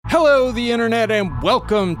Hello, the internet, and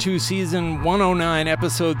welcome to season 109,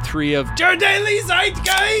 episode 3 of Your Daily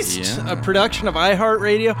Zeitgeist, a production of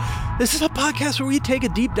iHeartRadio. This is a podcast where we take a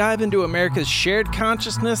deep dive into America's shared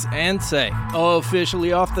consciousness and say,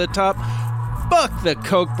 officially off the top, fuck the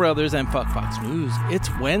Koch brothers and fuck Fox News. It's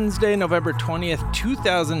Wednesday, November 20th,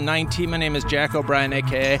 2019. My name is Jack O'Brien,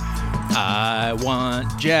 a.k.a. I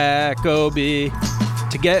want Jacoby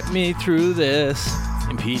to get me through this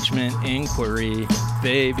impeachment inquiry,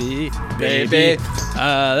 baby.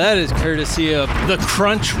 That is courtesy of the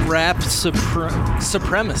Crunch Wrap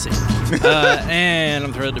Supremacy. And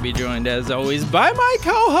I'm thrilled to be joined, as always, by my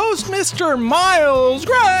co-host, Mr. Miles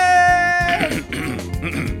Gray.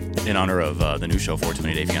 In honor of the new show,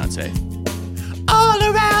 420 Day Fiancé. All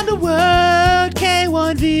around the world,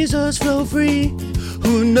 K1 visas flow free.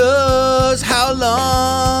 Who knows how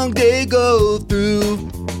long they go through?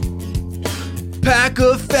 Pack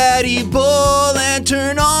a fatty bowl and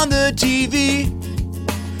turn on the TV.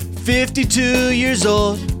 52 years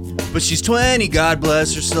old, but she's 20, God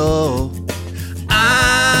bless her soul.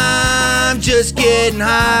 I'm just getting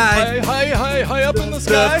high. High up in the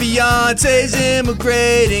sky. The fiance's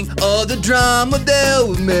immigrating. All the drama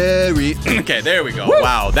they'll marry. Okay, there we go. Woo!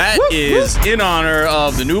 Wow, that Woo! is in honor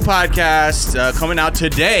of the new podcast coming out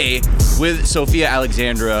today with Sophia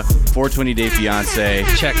Alexandra, 420 Day Fiancé.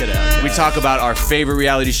 Check it out. We talk about our favorite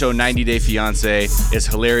reality show, 90 Day Fiancé. It's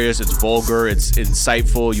hilarious, it's vulgar, it's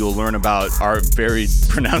insightful. You'll learn about our very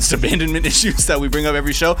pronounced abandonment issues that we bring up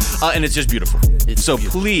every show, and it's just beautiful. So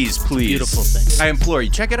beautiful. Please, Beautiful thing. I implore you,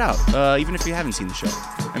 check it out, even if you haven't seen the show,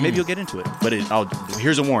 and maybe you'll get into it. But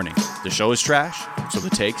here's a warning: the show is trash, so the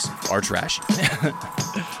takes are trashy.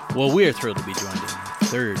 Well, we're thrilled to be joined in the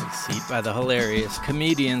third seat by the hilarious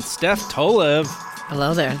comedian Steph Tolev.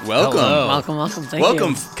 Hello there. Welcome. Hello. Welcome. Thank you.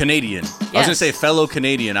 Welcome, Canadian. I was going to say fellow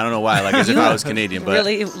Canadian. I don't know why, like as if I was Canadian. But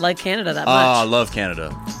really like Canada that oh, I much. love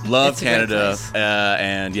Canada. Love It's a great Canada. place.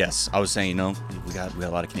 And yes, I was saying, we got a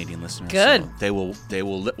lot of Canadian listeners. Good. So they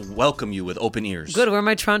will welcome you with open ears. Good. Where are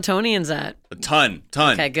my Torontonians at? A ton.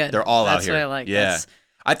 Okay, good. They're all That's out here. what I like. Yeah. That's-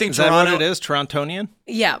 I think Is that Toronto. what it is? Torontonian?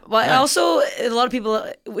 Yeah. Well, Nice. also, a lot of people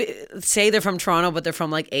say they're from Toronto, but they're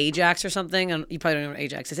from like Ajax or something. And you probably don't know what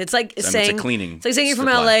Ajax is. It's like saying it's a cleaning. It's like saying you're from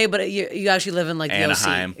supply. LA, but you actually live in like the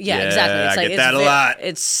Anaheim. OC. Yeah, Yeah, exactly. It's I like get that a lot.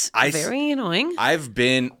 It's I- very annoying.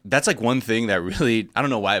 That's like one thing that really, I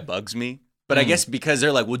don't know why it bugs me, but I guess because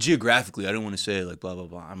they're like, well, geographically, I don't want to say like blah, blah,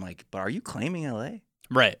 blah. I'm like, but are you claiming LA?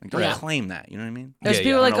 Right. Like, don't Yeah. claim that. You know what I mean? There's Yeah,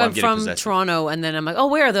 people I like, don't know why I'm getting from possessive. Toronto, and then I'm like, oh,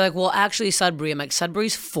 where? They're like, well, actually, Sudbury. I'm like,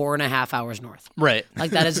 Sudbury's 4.5 hours north. Right.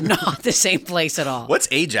 Like, that is not the same place at all. What's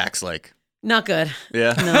Ajax like? Not good.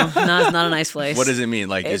 Yeah. No, not a nice place. What does it mean?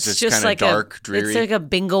 Like, it's just kind of like dark, dreary? It's like a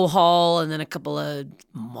bingo hall and then a couple of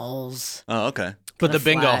malls. Oh, okay. But the Kinda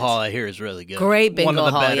bingo flat. hall, I hear, is really good. Great bingo One of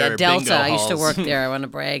the hall. better Yeah, Delta. bingo I used to halls work there. I want to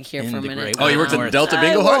brag here in for a the minute. great Oh, you worked at North. Delta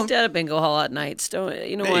Bingo Hall? I worked at a bingo hall at night. So,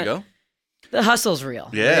 you know There what? you go. The hustle's real.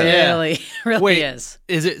 Yeah. Really, really Wait, is.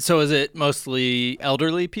 Is it mostly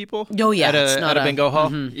elderly people? Oh, yeah, At it's a, not at a a- bingo hall?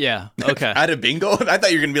 mhm. Yeah. Okay. At a bingo? I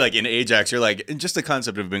thought you were going to be like in Ajax. You're like, just the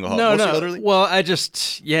concept of bingo hall. No, Mostly no. elderly? Well,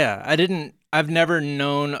 I've never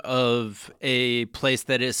known of a place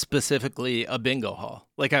that is specifically a bingo hall.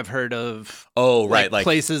 Like I've heard of Oh, right. Like,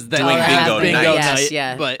 places that doing have bingo bingo nights. night. Yes,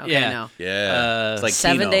 yeah. But Okay, yeah. no. yeah. It's like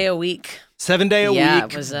 7 Keno. day a week. 7 day a Yeah,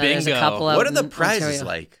 week it was, bingo. there's a couple of- What are the in prizes Ontario.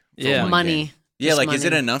 like? for Yeah. one Money. game? Yeah, Just like, is it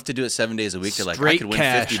money. enough to do it 7 days a week? You're like, I Straight could win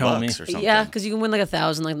cash, $50 homie. or something. Yeah, because you can win like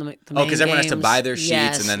 1,000 like the main Oh, because everyone has to games. buy their sheets,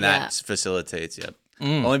 Yes, and then yeah. that facilitates. Yep.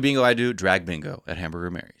 Mm. Only bingo I do, drag bingo at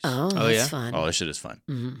Hamburger Mary's. Oh, Oh, that's yeah? fun. Oh, this shit is fun.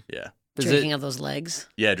 Mhm. Yeah. Is Drinking it- out those legs.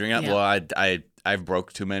 Yeah, drink out. Yeah. Well, I've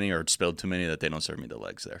broke too many or spilled too many that they don't serve me the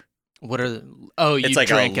legs there. What are the, oh, you It's like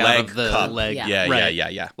a drank out leg of the cup. leg. Yeah. Right.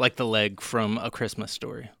 Yeah. Like the leg from A Christmas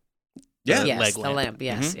Story. Yeah. Yes, leg the lamp. lamp.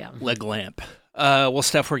 Yes, Mhm. yeah. Leg lamp. Well,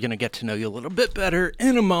 Steph, we're going to get to know you a little bit better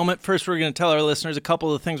in a moment. First, we're going to tell our listeners a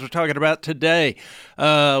couple of things we're talking about today.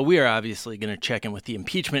 We are obviously going to check in with the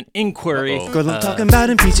impeachment inquiry. Uh-oh. Girl, I'm talking about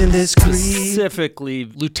impeaching this creep. Specifically,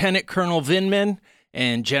 Lieutenant Colonel Vindman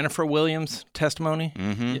and Jennifer Williams' testimony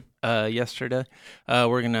yesterday.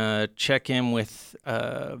 We're going to check in with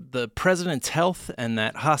the president's health and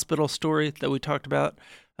that hospital story that we talked about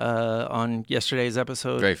on yesterday's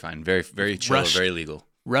episode. Very fine. Very, very chill. Rushed. Very legal.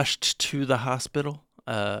 Rushed to the hospital,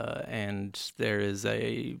 and there is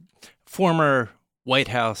a former White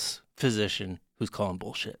House physician who's calling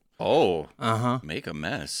bullshit. Oh. Uh-huh. Make a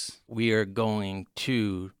mess. We are going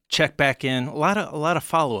to check back in. A lot of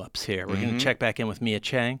follow-ups here. We're going to check back in with Mia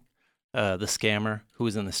Chang, the scammer who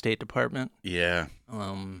was in the State Department. Yeah.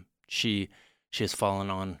 She has fallen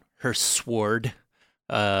on her sword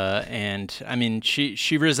And I mean,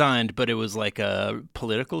 she resigned, but it was like a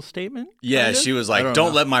political statement. Yeah, kinda? she was like,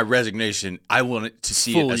 "Don't let my resignation. I want it to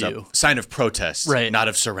see it Fool as you. a sign of protest, Right. not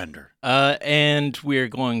of surrender." And we're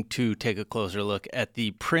going to take a closer look at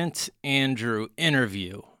the Prince Andrew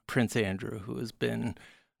interview. Prince Andrew, who has been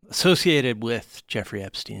associated with Jeffrey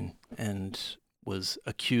Epstein and was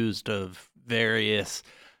accused of various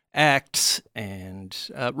acts and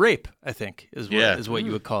rape, I think, is what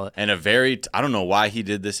you would call it. And I don't know why he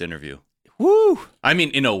did this interview. Woo! I mean,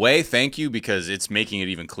 in a way, thank you, because it's making it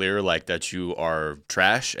even clearer, like, that you are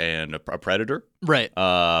trash and a predator. Right.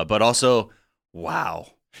 But also, wow.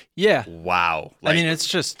 Yeah. Wow. I mean, it's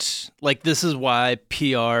just like, this is why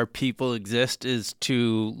PR people exist, is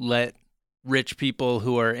to let rich people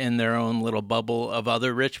who are in their own little bubble of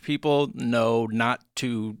other rich people know not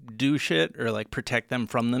to do shit or like protect them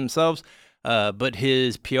from themselves. But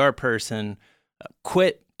his PR person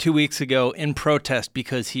quit 2 weeks ago in protest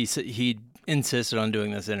because he insisted on doing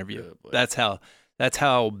this interview. That's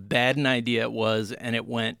how bad an idea it was, and it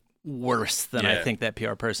went worse than I think that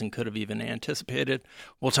PR person could have even anticipated.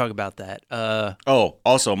 We'll talk about that.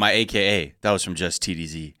 Also, my AKA, that was from Just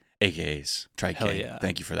TDZ, AKAs. Trike Gang. Yeah.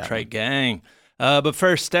 Thank you for that. Trike Gang. But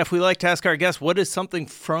first, Steph, we like to ask our guests, what is something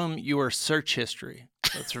from your search history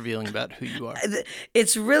that's revealing about who you are?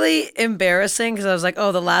 It's really embarrassing because I was like,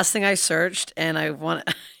 oh, the last thing I searched, and I want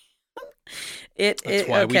That's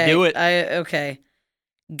why we do it. Okay.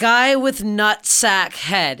 Guy with nutsack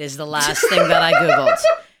head is the last thing that I Googled.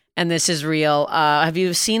 And this is real. Have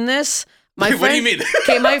you seen this? What do you mean?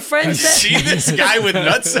 Okay, my friend said. See this guy with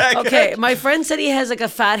nutsack? Okay, my friend said he has like a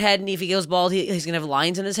fat head, and if he goes bald, he's gonna have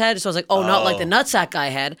lines in his head. So I was like, oh, not like the nutsack guy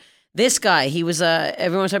head. This guy, he was.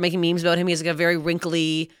 Everyone started making memes about him. He has like a very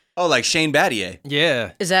wrinkly. Oh, like Shane Battier.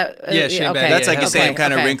 Yeah. Is that? Yeah, Shane okay. Battier. That's like the Okay, same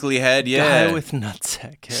kind of wrinkly head. Yeah. Guy with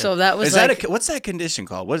nutsack head. So that was Is like. that what's that condition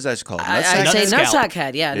called? What is that called? I'd say Nut scalp. nutsack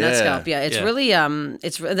head. Yeah, nut Yeah. scalp. Yeah, it's Yeah. really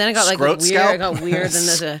It's then it got like Scrot weird. scalp? It got weird. Then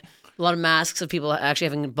there's a lot of masks of people actually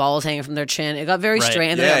having balls hanging from their chin. It got very Right.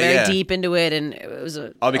 strange. Yeah, They got very yeah. deep into it, and it was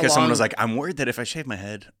Because a someone long- was like, I'm worried that if I shave my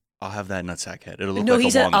head, I'll have that nutsack head. It'll look No, like he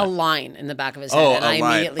a said walnut. a line in the back of his head, Oh, and a I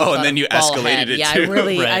line. immediately Oh, thought and then of you ball escalated head. it Yeah, too.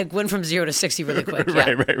 Right. I went from 0 to 60 really quick.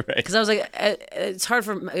 Yeah. Right. Because I was like, it's hard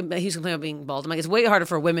for he was complaining about being bald. I'm like, it's way harder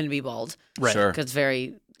for women to be bald. Right. Sure. Because it's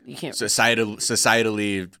very you can't.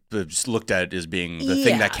 Societally just looked at as being the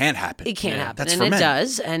thing that can't happen. It can't happen, That's and for it men.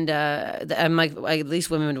 does. And I'm like, at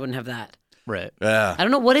least women wouldn't have that. Right. Yeah. I don't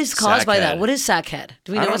know what is caused by Sackhead. that. What is sackhead?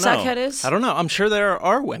 Do we I know don't what know. sackhead is? I don't know. I'm sure there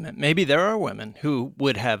are women. Maybe there are women who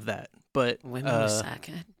would have that. But Women with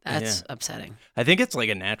sackhead. That's upsetting. I think it's like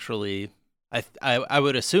a naturally. I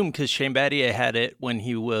would assume because Shane Battier had it when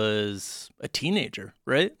he was a teenager,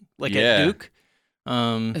 right? Like Yeah. at Duke.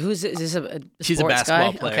 Who's is this a He's a sports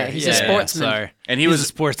basketball guy? player. Okay, he's Yeah, a sportsman. Sorry. And He was a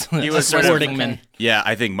sportsman. he was sort of- sporting man. Okay. Yeah,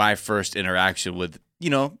 I think my first interaction with,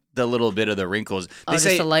 the little bit of the wrinkles, they just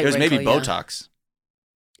say a light it was maybe wrinkle, yeah. Botox,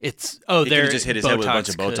 It's He could've there. just hit his head with a bunch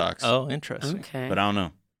of Botox. Oh, interesting. Okay. but I don't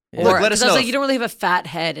know. Yeah. Look, Or let us because I was know. like, you don't really have a fat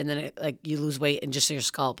head, and then you lose weight and just your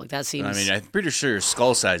scalp. Like that seems. I mean, I'm pretty sure your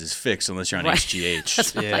skull size is fixed unless you're on Right. HGH.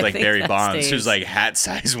 That's what Yeah. I Like think Barry that Bonds, stays. whose like hat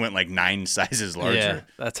size went like 9 sizes larger. Yeah,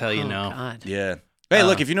 that's how you Oh, know. God. Yeah. Hey,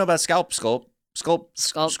 look, if you know about sculptum,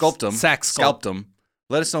 Sack sculpt. sculptum,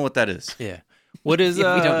 let us know what that is. Yeah. What is? If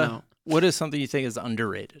we don't know. What is something you think is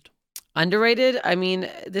underrated? Underrated. I mean,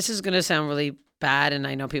 this is gonna sound really bad, and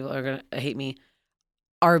I know people are gonna hate me.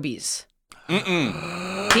 Arby's.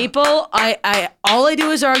 People, I all I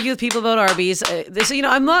do is argue with people about Arby's.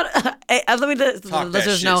 I'm not. Let me let Talk that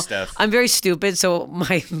listeners shit, know Steph. I'm very stupid, so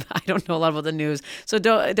I don't know a lot about the news. So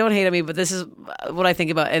don't hate on me, but this is what I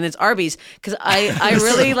think about, and it's Arby's because I This is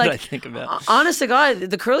really what like. I think about. Honest to God,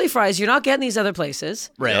 the curly fries you're not getting these other places.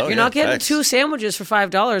 Right. Oh, You're yeah, not getting facts. 2 sandwiches for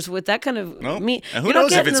 $5 with that kind of Nope. meat. And who You're not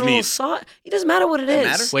knows if getting it's the little meat? sauce. It doesn't matter what it is.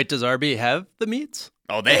 matter. Wait, does Arby have the meats?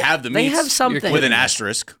 Oh, they have the They meats. have something. with an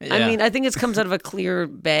asterisk. Yeah. I mean, I think it comes out of a clear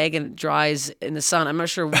bag and it dries in the sun. I'm not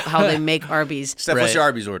sure how they make Arby's. Steph, what's Right. your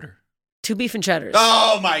Arby's order? 2 beef and cheddars.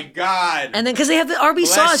 Oh my God! And then because they have the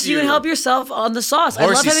Arby's Bless sauce, you can you. help yourself on the sauce. I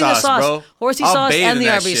love Horsey having the sauce, sauce. bro. Horsey I'll sauce bathe and in the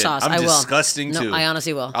that Arby's shit. sauce. I'm I will. disgusting No, too. I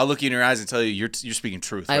honestly will. I'll look you in your eyes and tell you you're speaking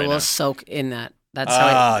truth. I right will now. soak in that. That's how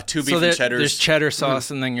I. Ah, 2 beef So and cheddars. there's cheddar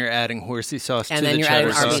sauce, and then you're adding horsey sauce And to then the you're cheddar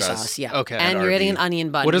adding Arby's sauce. sauce. Yeah. Okay. And An you're getting an Arby.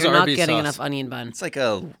 onion bun. What is you're not Arby's getting sauce? enough onion bun. It's like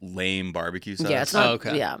a lame barbecue sauce. Yeah, it's not. Oh,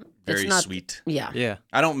 okay. Yeah, very it's not sweet. Yeah. Yeah.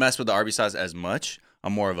 I don't mess with the Arby's sauce as much.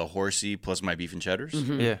 I'm more of a horsey plus my beef and cheddars.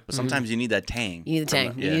 Yeah. But sometimes you need that tang. You need the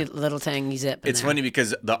tang. Yeah. You need a little tangy zip. in It's there. funny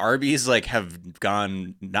because the Arby's like have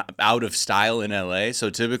gone out of style in LA. So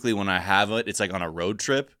typically when I have it, it's like on a road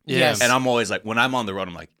trip. Yeah. Yes. And I'm always like, when I'm on the road,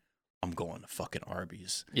 I'm like, I'm going to fucking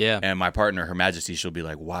Arby's. Yeah. And my partner, Her Majesty, she'll be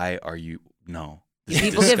like, why are you? No. This is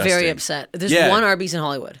People get very disgusting. upset. There's Yeah. one Arby's in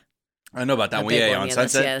Hollywood. I know about that A one. big Yeah, one. on Yeah,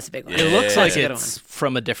 Sunset. that's a big one. It looks Yeah. like That's a good it's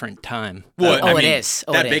from a different time. What? Oh, I it mean, is.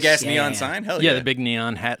 Oh, that it big is. ass Yeah, neon yeah. sign? Hell Yeah, yeah. the big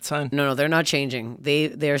neon hat sign. No, they're not changing.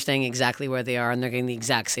 They're staying exactly where they are, and they're getting the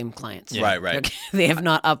exact same clients. Yeah. Right. They have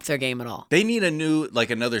not upped their game at all. They need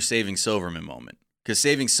another Saving Silverman moment. Because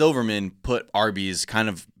Saving Silverman put Arby's kind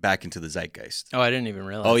of back into the zeitgeist. Oh, I didn't even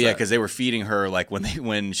realize. Oh yeah, that. because they were feeding her like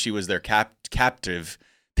when she was their captive,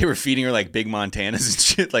 they were feeding her like big Montanas and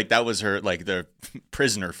shit. Like that was her like their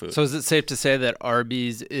prisoner food. So is it safe to say that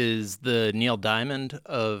Arby's is the Neil Diamond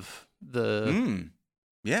of the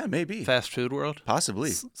Yeah, maybe. fast food world?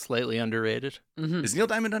 Possibly. Slightly underrated. Mm-hmm. Is Neil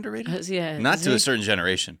Diamond underrated? Yeah, Not is to he? a certain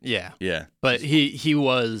generation. Yeah. Yeah. But he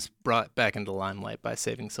was brought back into limelight by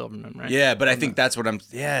Saving Silverman, right? Yeah, but I think that's what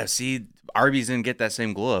see, Arby's didn't get that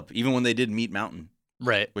same glow up, even when they did Meat Mountain,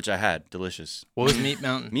 Right. which I had. Delicious. What was Meat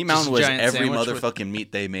Mountain? Meat Just Mountain a was giant every sandwich with- motherfucking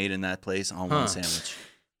meat they made in that place on one sandwich.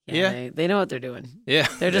 Yeah. They know what they're doing. Yeah.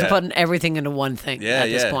 They're just Yeah. putting everything into one thing Yeah, at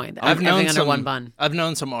this yeah. point. I've known Everything under some one bun. I've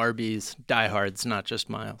known some Arby's diehards, not just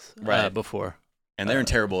Miles, Right. before. And they're in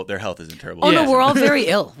terrible. Their health is in terrible. Oh Yeah. no, we're all very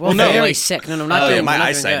ill. We're all no, very like- sick. No, not Oh, doing. yeah, my we're not doing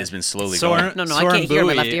eyesight good. has been slowly Soren, going. No, I can't hear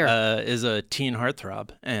my left Bowie, ear. is a teen heartthrob,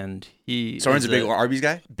 and he Soren's is a big Arby's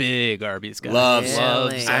guy. big Arby's guy. Loves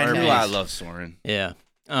Really? I Arby's. knew I love Soren. Yeah.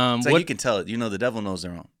 It's like What, you can tell it. You know, the devil knows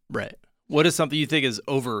their own. right. What is something you think is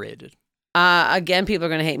overrated? Again, people are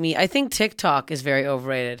going to hate me. I think TikTok is very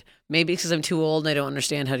overrated. Maybe because I'm too old and I don't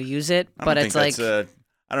understand how to use it. I But don't it's think like, that's,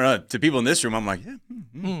 I don't know. To people in this room, I'm like,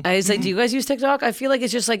 yeah. I was like, do you guys use TikTok? I feel like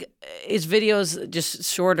it's just like, it's videos just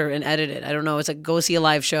shorter and edited. I don't know. It's like go see a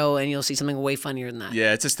live show and you'll see something way funnier than that.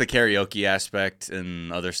 Yeah, it's just the karaoke aspect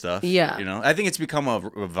and other stuff. Yeah. You know, I think it's become a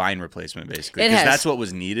Vine replacement, basically. It Because has. that's what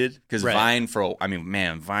was needed. Because Right. Vine,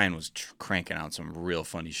 Vine was cranking out some real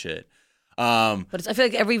funny shit. But I feel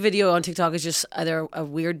like every video on TikTok is just either a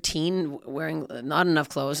weird teen wearing not enough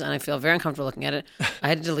clothes, and I feel very uncomfortable looking at it. I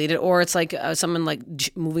had to delete it, or it's like someone like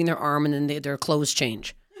moving their arm and then their clothes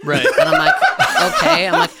change. Right. And I'm like, okay.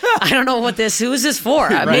 I'm like, I don't know who is this for?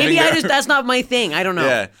 Maybe that's not my thing. I don't know.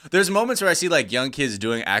 Yeah. There's moments where I see like young kids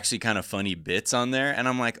doing actually kind of funny bits on there. And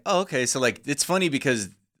I'm like, oh, okay. So like, it's funny because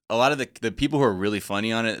a lot of the people who are really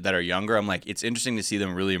funny on it that are younger, I'm like, it's interesting to see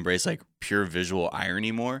them really embrace like pure visual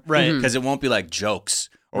irony more. Right. Because it won't be like jokes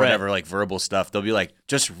or Right. whatever, like verbal stuff. They'll be like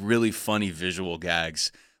just really funny visual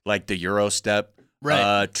gags, like the Euro step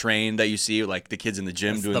train that you see, like the kids in the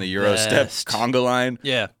gym That's doing the the Euro step best. conga line.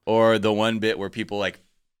 Yeah. Or the one bit where people like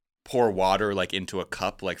pour water like into a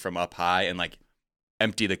cup like from up high and like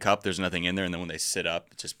empty the cup. There's nothing in there, and then when they sit up,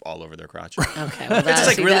 it's just all over their crotch. Okay. Well, It's just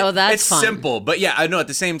like really, that's it's fun. simple, but yeah, I know. At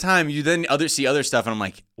the same time, you then see other stuff, and I'm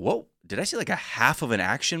like, whoa. Did I see like a half of an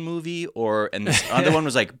action movie, and this other one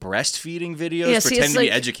was like breastfeeding videos, Yeah, see, pretending it's to be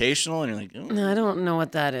like- educational, and you're like, oh. No, I don't know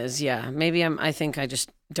what that is. Yeah, maybe I think I just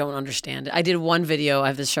don't understand it. I did one video. I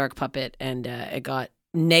have this shark puppet, and it got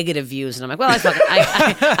negative views, and I'm like, well,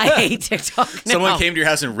 I hate TikTok now. Someone came to your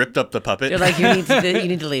house and ripped up the puppet. They're like, you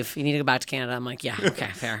need to leave. You need to go back to Canada. I'm like, yeah, okay,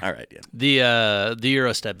 fair. all right, yeah. The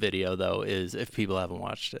Eurostep video though is, if people haven't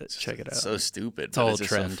watched it, check it out. So stupid. It's but all it's just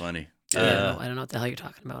trend. so funny. I don't know what the hell you're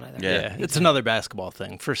talking about either. Yeah. It's another basketball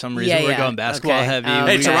thing. For some reason, Yeah, we're yeah. going basketball Okay. heavy.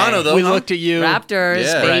 Hey, We- Toronto, though, We huh? looked at you. Raptors,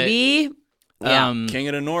 Yeah. baby. Yeah. King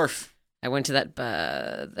of the North. I went to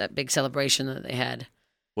that big celebration that they had.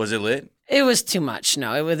 Was it lit? It was too much.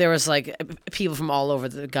 No, there was like people from all over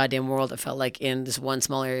the goddamn world. It felt like in this one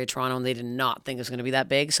small area of Toronto, and they did not think it was going to be that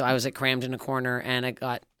big. So I was like crammed in a corner, and I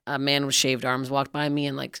got a man with shaved arms walked by me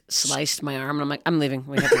and like sliced my arm, and I'm like, I'm leaving.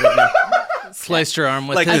 We have to leave now. Sliced your arm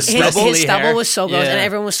with Like his the His stubble? stubble was so gross, Yeah. and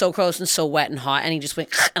everyone was so gross and so wet and hot. And he just went,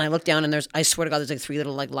 and I looked down, and I swear to God, there's like 3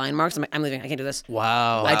 little like line marks. I'm like, I'm leaving. I can't do this.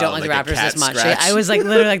 Wow. I don't like like a the Raptors cat this much. scratch? I was like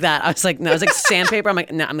literally like that. I was like, no, it was like sandpaper. I'm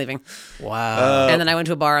like, no, I'm leaving. Wow. And then I went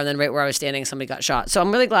to a bar, and then right where I was standing, somebody got shot. So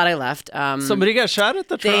I'm really glad I left. Somebody got shot at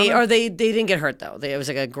the Toronto? they didn't get hurt though. It was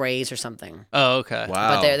like a graze or something. Oh, okay.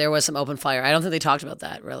 Wow. But there was some open fire. I don't think they talked about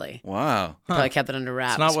that really. Wow. Probably kept it under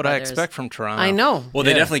wraps. It's not what but I there's- expect from Toronto. I know. Well,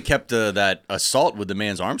 they Yeah. definitely kept that assault with the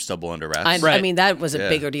man's arm stubble under wraps. I Right. mean, that was a Yeah.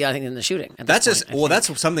 bigger deal, I think, than the shooting. at That's this just point, I think.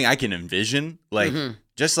 that's something I can envision. Like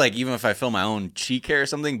just like even if I feel my own cheek hair or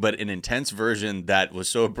something, but an intense version that was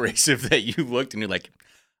so abrasive that you looked and you're like,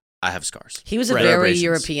 I have scars. He was a Right. very Abrasions.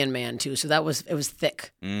 European man too, so it was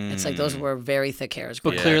thick. It's like those were very thick hairs.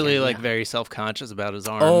 But growing clearly, back, like, yeah. very self-conscious about his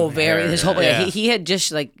arm. Oh, very. hair. His whole Yeah. he had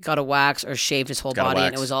just like got a wax or shaved his whole Got a body, and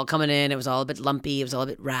it wax. was all coming in. It was all a bit lumpy. It was all a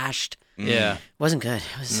bit rashed. Yeah. Wasn't good.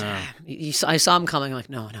 It was. I saw him coming. I'm like,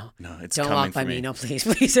 no, it's don't coming walk by for me. me. No, please.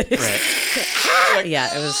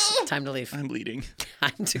 Yeah, it was time to leave. I'm bleeding.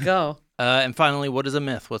 Time to go. And finally, what is a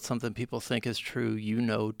myth? What's something people think is true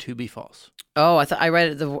to be false? Oh, I thought I read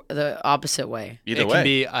it the opposite way. Either It way. can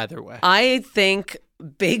be either way. I think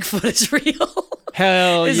Bigfoot is real.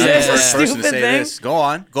 Hell Is yeah. this a First person stupid to say thing? this. Go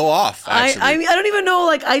on. Go off. Actually. I mean, I don't even know.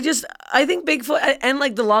 Like, I think Bigfoot and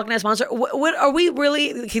like the Loch Ness monster. What are we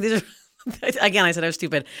really? Okay, these are, again, I said I was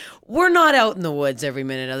stupid. We're not out in the woods every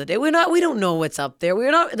minute of the day. We don't know what's up there.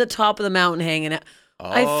 We're not at the top of the mountain hanging out.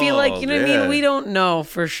 I feel like, you know what I mean? We don't know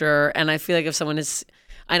for sure. And I feel like if someone is,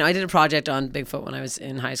 I know I did a project on Bigfoot when I was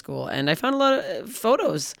in high school, and I found a lot of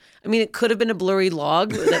photos. I mean, it could have been a blurry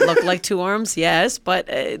log that looked like two arms, yes, but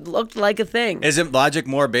it looked like a thing. Isn't logic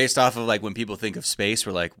more based off of like when people think of space,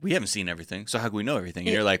 we're like, we haven't seen everything, so how can we know everything?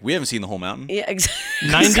 And you're like, we haven't seen the whole mountain. Yeah,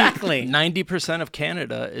 exactly. 90% of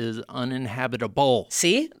Canada is uninhabitable.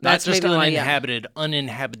 See? Not That's just maybe why, uninhabited,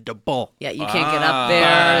 uninhabitable. Yeah, you can't get up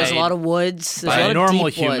there. There's a lot of woods. There's a lot By of normal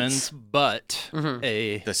deep humans, woods. but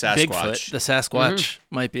The Sasquatch. Bigfoot, the Sasquatch,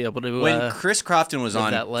 might be able to. When Chris Crofton was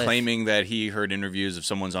on that life. claiming that he heard interviews of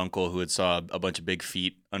someone's uncle who had saw a bunch of big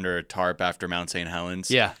feet under a tarp after Mount St.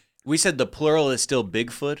 Helens. yeah, We said the plural is still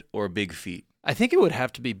Bigfoot or big feet? I think it would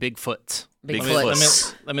have to be Bigfoots.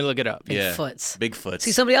 Bigfoots. Let me look it up. Yeah. Bigfoots. Bigfoots.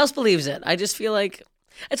 See, somebody else believes it. I just feel like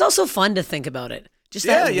it's also fun to think about it. Just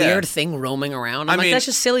Yeah, that yeah. weird thing roaming around. I'm I like, mean, that's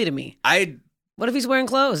just silly to me. What if he's wearing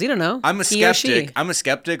clothes? You don't know. I'm a He or skeptic. she. I'm a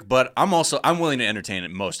skeptic, but I'm willing to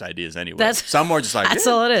entertain most ideas anyway. That's- so I'm more just like, that's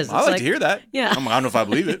yeah, all it is. I It's like like- to hear that. Yeah. I don't know if I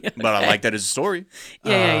believe it, but I like that as a story.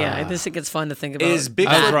 Yeah. I just think it's fun to think about. Is Bigfoot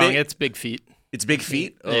I was wrong. big? It's Big Feet. It's big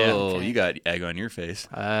feet? Yeah. Oh, Okay. you got egg on your face.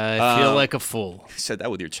 I feel like a fool. You said that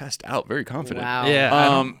with your chest out, very confident. Wow. Yeah. I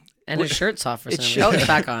don't- And his shirt's off for some should. reason. Oh, it's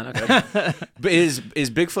back on. Okay. But is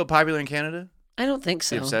Bigfoot popular in Canada? I don't think The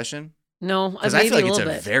so. obsession? No, Because maybe I feel like a it's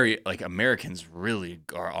little a bit. very Americans really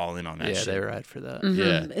are all in on that yeah, shit. they ride for that.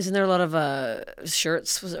 Yeah. Isn't there a lot of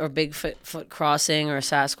shirts or Bigfoot crossing or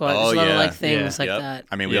Sasquatch? Oh, There's a lot yeah. of like things Yeah. like Yep. that.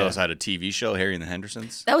 I mean, we Yeah. also had a TV show, Harry and the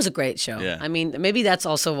Hendersons. That was a great show. Yeah. I mean, maybe that's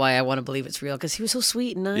also why I want to believe it's real, because he was so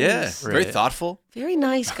sweet and nice. Yeah, very Right. thoughtful. Very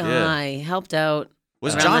nice guy. Helped out.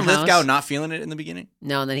 Was Around John the Lithgow house. not feeling it in the beginning?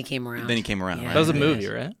 No, and then he came around. Then he came around, Yeah. right? That was a Yeah. movie,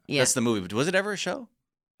 right? Yeah. That's the movie. But was it ever a show?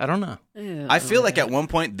 I don't know. I feel like at one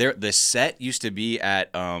point the set used to be at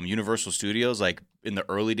Universal Studios, like in the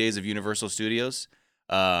early days of Universal Studios,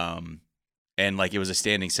 and like it was a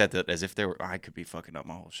standing set that as if there were. I could be fucking up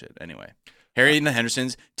my whole shit. Anyway, Harry and the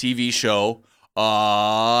Hendersons TV show.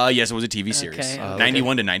 Yes, it was a TV series, Okay.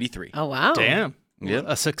 91 to 93. Oh wow. Damn. Yep.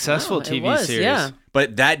 A successful Wow, it TV was, series. yeah.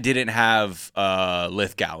 But that didn't have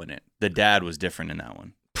Lithgow in it. The dad was different in that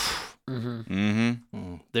one.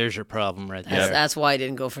 There's your problem right there. That's why I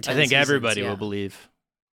didn't go for 10 I think seasons, everybody yeah. will believe.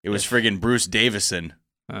 It was friggin' Bruce Davison.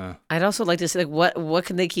 I'd also like to say, like, what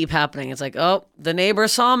can they keep happening? It's like, oh, the neighbor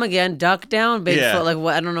saw him again. Duck down, Bigfoot. Yeah. Like,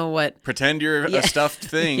 what? I don't know what. Pretend you're Yeah. a stuffed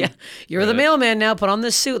thing. Yeah, you're the mailman now. Put on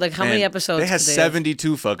this suit. Like, how many And episodes? They had could they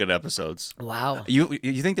 72 fucking episodes. have? Wow. You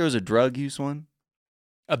think there was a drug use one?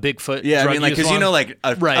 A Bigfoot. Yeah, I drug mean, like, use because you one, know, like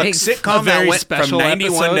a Right. A sitcom very that went from special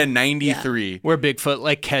 91 to episode. 93. where Bigfoot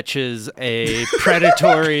like catches a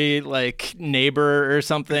predatory like neighbor or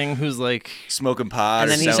something who's like, Smoking pot.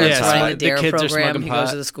 And or then he selling starts Yeah, running so the the DARE kids are program. smoking He pot.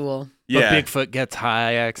 goes to the school. but Yeah. Bigfoot gets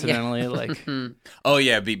high accidentally. Like, Oh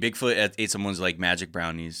yeah, Bigfoot ate someone's like magic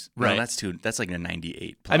brownies. Right. No, that's like a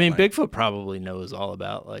 98. I mean, plotline. Bigfoot probably knows all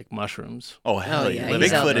about like mushrooms. Oh hell Oh, yeah, yeah,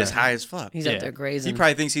 he's out Bigfoot there. is high as fuck. He's Yeah. out there grazing. He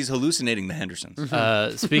probably thinks he's hallucinating the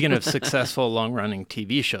Hendersons. Speaking of successful long-running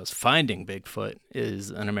TV shows, Finding Bigfoot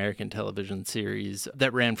is an American television series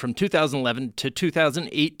that ran from 2011 to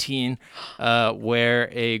 2018, where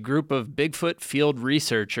a group of Bigfoot field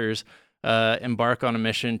researchers embark on a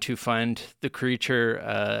mission to find the creature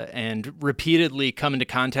and repeatedly come into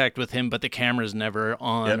contact with him, but the camera's never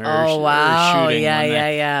on Yep. or, Oh or wow! shooting. Yeah, when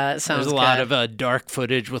they- yeah. That sounds There's a good. lot of dark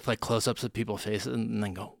footage with like close-ups of people's faces, and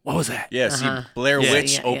then go, "What was that?" Yeah, see, Blair Yeah.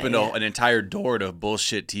 Witch Yeah, opened yeah. an entire door to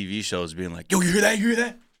bullshit TV shows, being like, "Yo, you hear that? You hear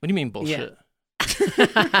that?" What do you mean bullshit?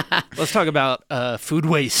 Let's talk about food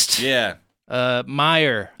waste. Yeah,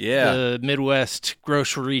 Meijer, Yeah. the Midwest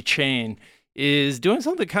grocery chain, is doing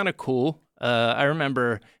something kind of cool. I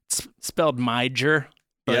remember it's spelled Meijer,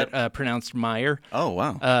 but pronounced Meyer. Oh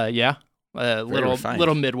wow. Yeah, little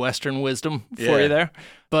refined. Midwestern wisdom for Yeah. you there.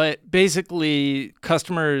 But basically,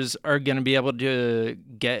 customers are going to be able to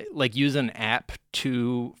use an app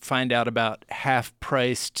to find out about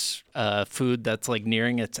half-priced food that's like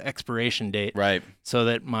nearing its expiration date. Right. So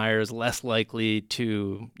that Meijer is less likely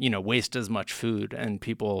to, waste as much food, and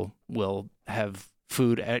people will have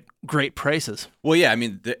food at great prices. Well, yeah, I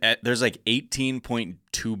mean, there's like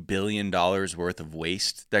 $18.2 billion worth of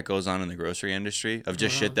waste that goes on in the grocery industry of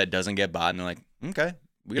just shit that doesn't get bought. And they're like, okay,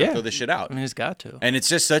 we got to throw this shit out. I mean, it's got to. And it's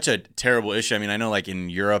just such a terrible issue. I mean, I know like in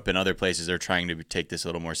Europe and other places, they're trying to take this a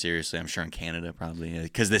little more seriously. I'm sure in Canada probably.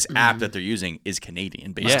 Because this app that they're using is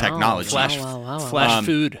Canadian-based technology. Flash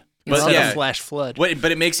food. But Instead of flash flood.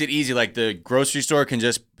 But it makes it easy. Like the grocery store can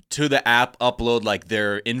just, to the app, upload like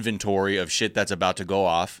their inventory of shit that's about to go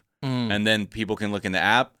off. And then people can look in the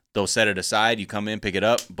app. They'll set it aside. You come in, pick it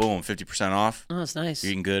up. Boom, 50% off. Oh, that's nice.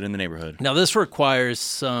 You're eating good in the neighborhood. Now, this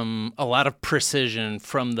requires a lot of precision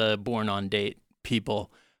from the born on date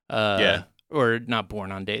people. Or not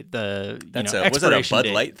born on date. Was that a Bud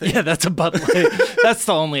Light thing? Yeah, that's a Bud Light. That's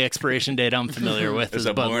the only expiration date I'm familiar with. It's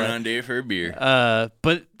a Bud born Light. on date for a beer.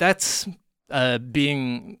 But that's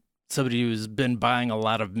being somebody who's been buying a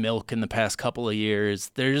lot of milk in the past couple of years.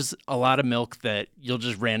 There's a lot of milk that you'll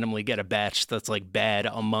just randomly get a batch that's like bad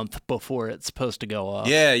a month before it's supposed to go off.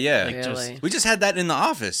 Yeah. Like really? We just had that in the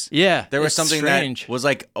office. Yeah. There was something strange. that was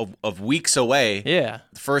like of weeks away. Yeah.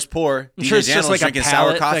 The first pour. I'm sure it's DJ just like drinking a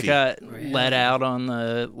sour pallet coffee. that got let out on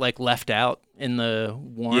the, like left out in the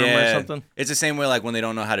warm or something. It's the same way like when they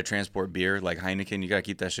don't know how to transport beer, like Heineken, you got to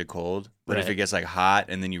keep that shit cold. But if Right. it gets like hot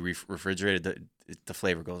and then you refrigerate it, the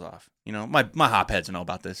flavor goes off. You know, my hop heads know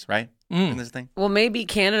about this, right? In this thing. Well, maybe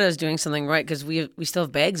Canada's doing something right because we still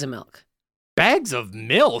have bags of milk. Bags of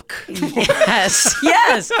milk? Yes.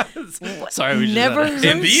 Yes. Sorry, we just Never had heard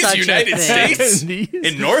In these such a United thing. States, These?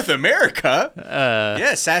 in North America,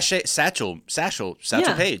 satchel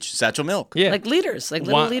Yeah. page, satchel milk. Yeah. Like liters, like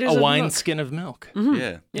little liters a of wine milk. skin of milk.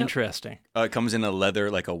 Yeah. Interesting. It comes in a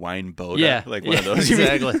leather, like a wine boda. Yeah. Like one of those.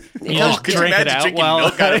 Exactly. You Oh, just could you drink it imagine out drinking while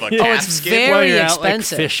milk out of a Yeah. calf it's skin? very while you're out like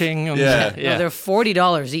expensive. fishing. and- Yeah. No, they're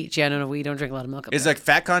 $40 each. Yeah, no, we don't drink a lot of milk. Up Is there. like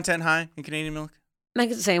fat content high in Canadian milk? Make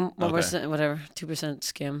it the same, 1%, Okay. whatever, 2%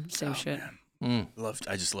 skim, same shit.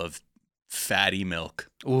 I just love fatty milk.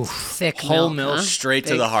 Oof. Thick Whole milk, huh? Straight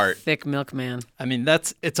to Big, the heart. Thick milk, man. I mean,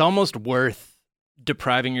 it's almost worth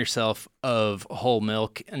depriving yourself of whole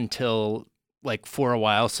milk until like for a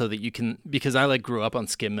while so that you can, because I like grew up on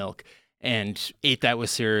skim milk and ate that with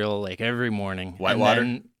cereal like every morning. White And water?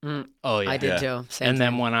 then- oh yeah. I did Yeah. too. Same And thing.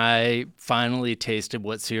 then when I finally tasted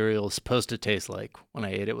what cereal is supposed to taste like when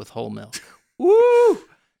I ate it with whole milk, woo!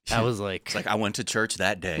 That was like, It's like I went to church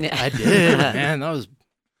that day. Yeah. I did, man. That was a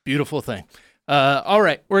beautiful thing. All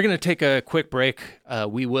right, we're going to take a quick break.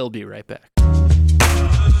 We will be right back.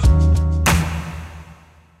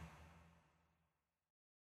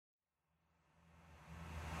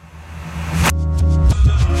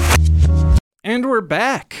 And we're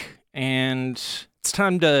back. And it's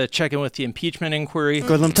time to check in with the impeachment inquiry.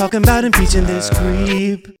 Girl, I'm talking about impeaching this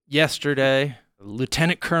creep. Yesterday,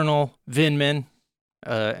 Lieutenant Colonel Vindman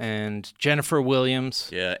and Jennifer Williams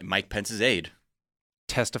Yeah, Mike Pence's aide.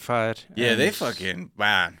 testified. Yeah, and they fucking,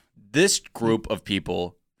 man. This group of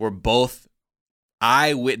people were both,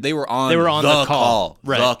 they were on the call.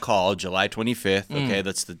 Right. The call, July 25th. Okay,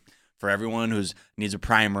 that's for everyone who needs a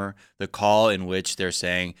primer, the call in which they're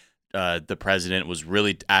saying the president was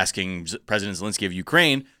really asking President Zelensky of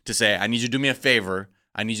Ukraine to say, I need you to do me a favor.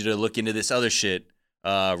 I need you to look into this other shit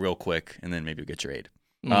real quick, and then maybe you'll get your aid.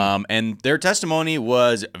 And their testimony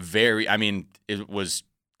was they're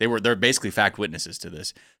basically fact witnesses to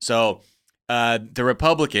this. So the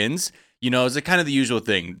Republicans, it's kind of the usual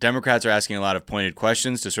thing. Democrats are asking a lot of pointed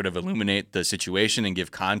questions to sort of illuminate the situation and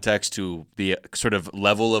give context to the sort of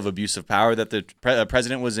level of abuse of power that the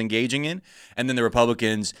president was engaging in. And then the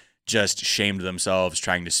Republicans just shamed themselves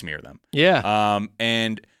trying to smear them. Yeah.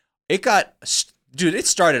 And it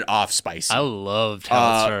started off spicy. I loved how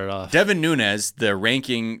it started off. Devin Nunes, the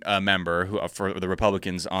ranking member for the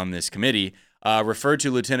Republicans on this committee, referred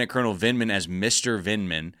to Lieutenant Colonel Vindman as Mr.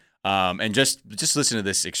 Vindman. And just listen to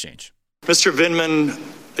this exchange. Mr. Vindman,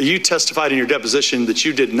 you testified in your deposition that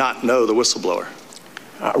you did not know the whistleblower.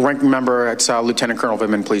 Ranking member, it's Lieutenant Colonel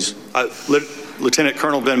Vindman, please. Lieutenant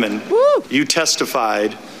Colonel Vindman, you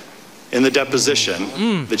testified in the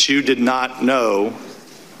deposition that you did not know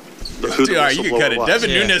who the whistleblower you can cut it. was. Devin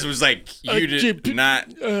Nunes was like, you did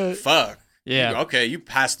not fuck. Yeah. You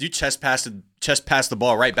chest passed the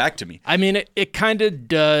ball right back to me. I mean, it kind of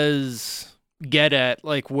does get at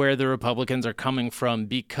like where the Republicans are coming from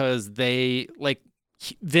because they like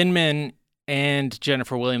Vindman and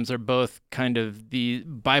Jennifer Williams are both kind of the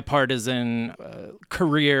bipartisan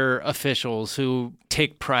career officials who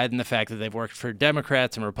take pride in the fact that they've worked for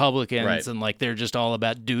Democrats and Republicans Right. and like they're just all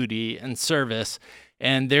about duty and service.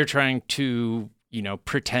 And they're trying to,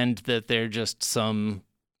 pretend that they're just some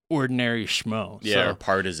ordinary schmo. Yeah, So, or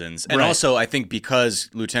partisans. And Right. also, I think because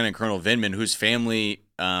Lieutenant Colonel Vindman, whose family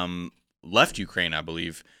left Ukraine, I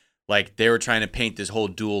believe, like they were trying to paint this whole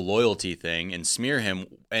dual loyalty thing and smear him.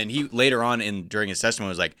 And he later on during his testimony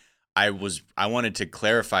was like, I wanted to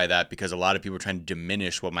clarify that because a lot of people were trying to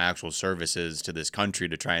diminish what my actual service is to this country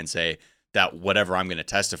to try and say that whatever I'm going to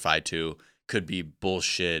testify to could be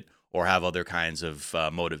bullshit or have other kinds of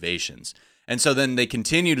motivations. And so then they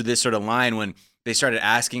continued this sort of line when they started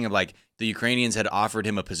asking him, like, the Ukrainians had offered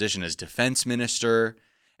him a position as defense minister,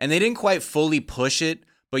 and they didn't quite fully push it,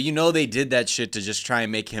 but they did that shit to just try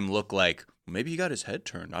and make him look like, maybe he got his head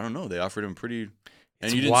turned. I don't know. They offered him pretty...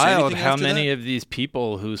 It's you didn't say wild anything how after many that? of these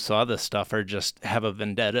people who saw this stuff are just have a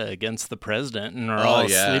vendetta against the president and are all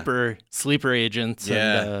sleeper agents.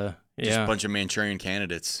 Yeah. And, Just a bunch of Manchurian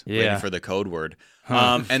candidates waiting Yeah. for the code word.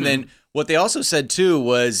 And then what they also said, too,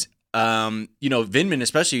 was, Vindman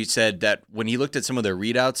especially said that when he looked at some of the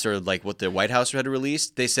readouts or like what the White House had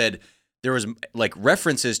released, they said there was like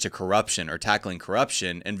references to corruption or tackling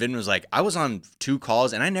corruption. And Vindman was like, I was on 2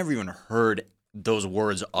 calls and I never even heard those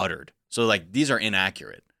words uttered. So like these are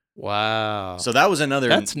inaccurate. Wow. So that was another.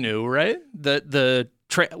 That's new, right?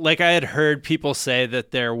 Like I had heard people say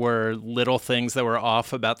that there were little things that were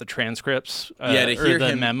off about the transcripts to hear or the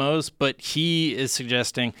him memos, but he is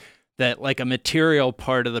suggesting that like a material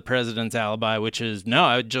part of the president's alibi, which is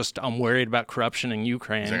I'm worried about corruption in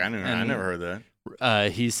Ukraine. He's like, I never heard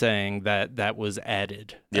that. He's saying that was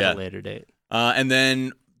added at a later date. And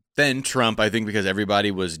then Trump, I think because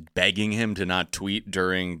everybody was begging him to not tweet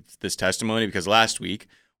during this testimony, because last week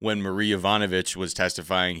when Marie Yovanovitch was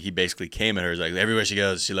testifying, he basically came at her. He's like, everywhere she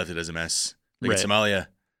goes, she left it as a mess. Look at Somalia.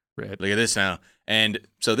 Right. Look at this now. And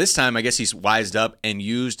so this time, I guess he's wised up and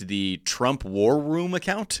used the Trump War Room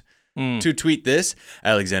account to tweet this.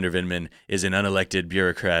 Alexander Vindman is an unelected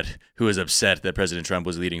bureaucrat who is upset that President Trump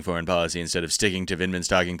was leading foreign policy instead of sticking to Vindman's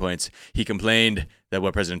talking points. He complained that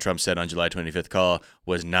what President Trump said on July 25th call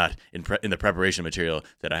was not in the preparation material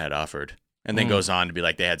that I had offered. And then goes on to be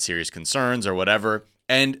like they had serious concerns or whatever.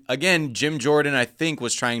 And again, Jim Jordan, I think,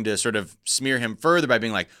 was trying to sort of smear him further by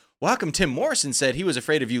being like, well, how come Tim Morrison said he was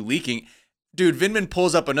afraid of you leaking? Dude, Vindman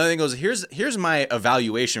pulls up another thing and goes, here's my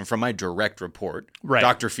evaluation from my direct report, right.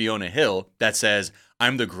 Dr. Fiona Hill, that says,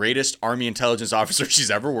 I'm the greatest Army intelligence officer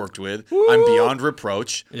she's ever worked with. Woo! I'm beyond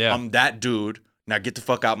reproach. Yeah. I'm that dude. Now get the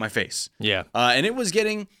fuck out my face. Yeah. And it was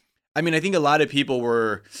getting, I think a lot of people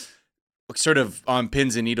were sort of on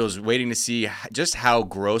pins and needles waiting to see just how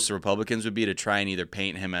gross the Republicans would be to try and either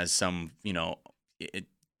paint him as some,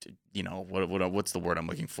 what's the word I'm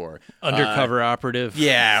looking for? Undercover operative.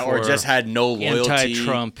 Yeah, or just had no loyalty.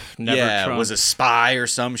 Anti-Trump, never Trump. Was a spy or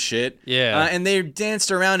some shit. Yeah. And they danced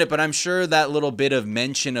around it, but I'm sure that little bit of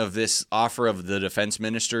mention of this offer of the defense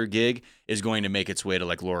minister gig is going to make its way to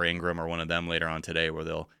like Laura Ingraham or one of them later on today where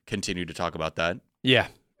they'll continue to talk about that. Yeah.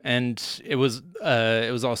 And it was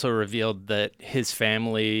also revealed that his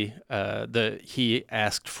family, he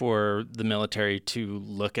asked for the military to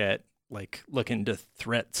look into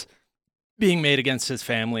threats being made against his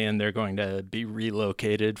family, and they're going to be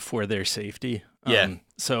relocated for their safety. Yeah.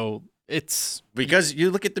 So it's because you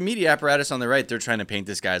look at the media apparatus on the right, they're trying to paint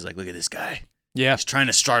this guy as like, look at this guy. Yeah. He's trying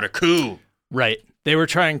to start a coup. Right. They were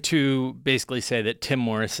trying to basically say that Tim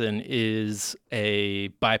Morrison is a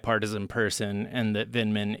bipartisan person and that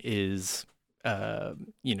Vindman is,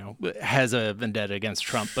 has a vendetta against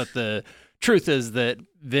Trump. But the truth is that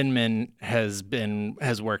Vindman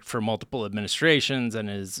has worked for multiple administrations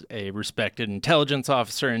and is a respected intelligence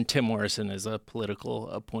officer, and Tim Morrison is a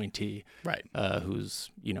political appointee, right?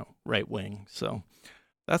 Who's right wing. So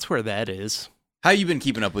that's where that is. How you been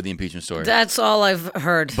keeping up with the impeachment story? That's all I've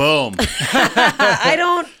heard. Boom.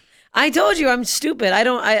 I told you I'm stupid. I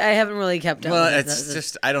haven't really kept up. Well, with it's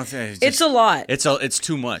just I don't think it's a lot. It's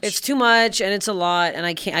too much. It's too much, and it's a lot, and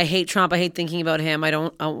I can't. I hate Trump. I hate thinking about him. I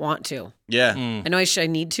don't want to. Yeah. I know I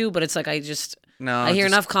need to, but it's like I hear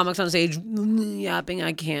enough comics on stage yapping.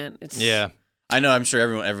 I can't. Yeah. I know. I'm sure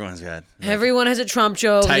everyone's got. Everyone has a Trump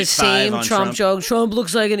joke. Type The same 5 on Trump joke. Trump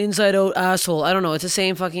looks like an inside-out asshole. I don't know. It's the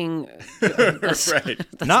same fucking. Right.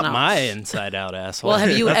 Not my inside-out asshole. Well,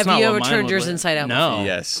 have you That's ever not turned yours inside out? No. Before?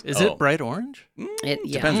 Yes. Is it bright orange? Depends.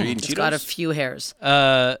 Are you eating It's Cheetos? got a few hairs.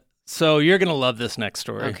 So you're gonna love this next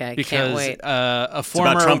story. Okay, because can't wait. A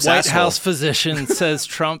former Trump's White asshole. House physician says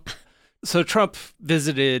Trump. So Trump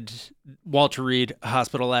visited Walter Reed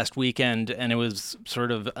Hospital last weekend, and it was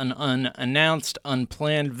sort of an unannounced,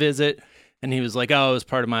 unplanned visit. And he was like, "Oh, it was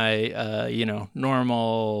part of my,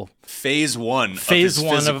 normal phase one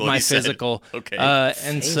of my physical." Okay. And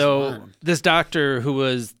Phase so one. this doctor, who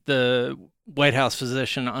was the White House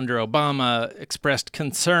physician under Obama expressed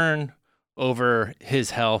concern over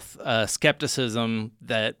his health, skepticism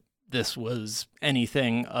that this was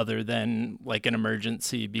anything other than like an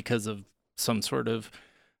emergency because of some sort of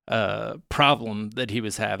problem that he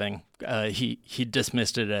was having. He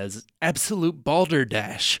dismissed it as absolute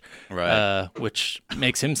balderdash, Right. Which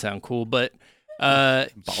makes him sound cool. But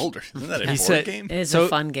Balder, isn't that a board game? It's a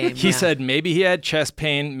fun game. He said maybe he had chest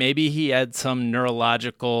pain, maybe he had some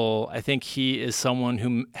neurological. I think he is someone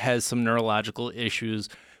who has some neurological issues,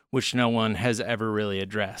 which no one has ever really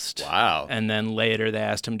addressed. Wow. And then later they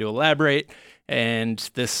asked him to elaborate, and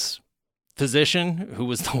this physician, who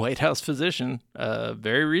was the White House physician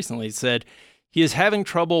very recently, said he is having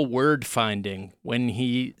trouble word finding. When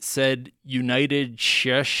he said United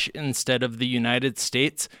Shush instead of the United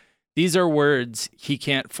States, these are words, he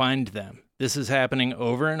can't find them. This is happening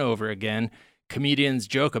over and over again. Comedians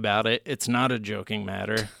joke about it. It's not a joking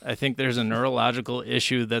matter. I think there's a neurological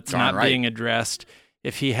issue that's Darn not right. being addressed.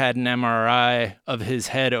 If he had an MRI of his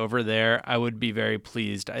head over there, I would be very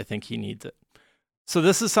pleased. I think he needs it. So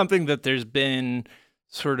this is something that there's been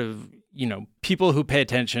sort of, people who pay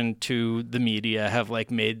attention to the media have like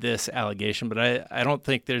made this allegation, but I don't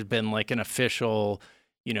think there's been like an official,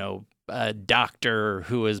 doctor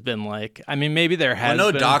who has been like, I mean, maybe there has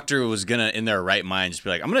no been. doctor was gonna, in their right mind, just be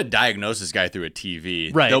like, I'm gonna diagnose this guy through a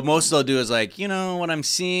TV. Right. Most they'll do is like, what I'm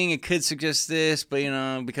seeing, it could suggest this,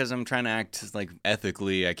 but because I'm trying to act like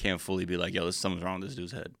ethically, I can't fully be like, yo, something's wrong with this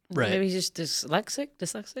dude's head. Right. Maybe he's just dyslexic.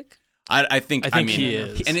 I think he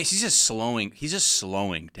is. and he's just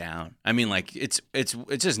slowing down. I mean, like it's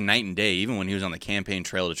just night and day. Even when he was on the campaign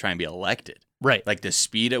trail to try and be elected, Right. like the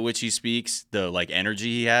speed at which he speaks, the like energy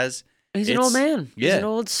he has. He's an old man. Yeah. He's an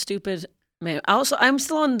old, stupid man. I'm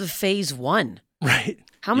still on the phase 1. Right.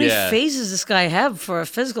 How many Yeah. phases does this guy have for a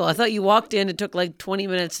physical? I thought you walked in, it took like 20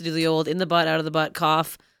 minutes to do the old in the butt, out of the butt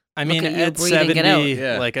cough. I mean, Look at you, at breathe and get out. 70,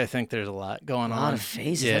 Yeah. like I think there's a lot going A on. lot of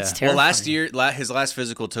phases. Yeah. That's Well, terrifying. last year, his last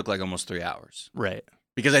physical took like almost 3 hours Right.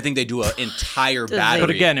 because I think they do an entire Does battery. But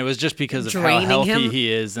again, it was just because of how Draining healthy him?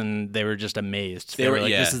 he is, and they were just amazed. They They were were-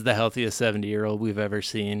 like, yeah. "This is the healthiest 70-year-old we've ever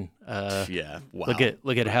seen." Yeah, wow.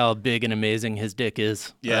 Look at how big and amazing his dick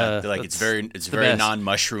is. Yeah, they're like it's that's very best.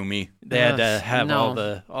 non-mushroomy. They had to have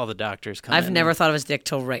no. all the doctors come. I've in. never thought of his dick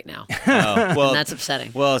till right now. Well, And that's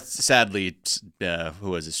upsetting. Well, sadly,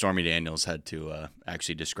 who was it? Stormy Daniels had to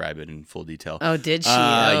actually describe it in full detail. Oh, did she?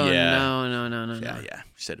 Yeah. No. Yeah.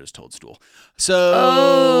 She said it was toadstool. So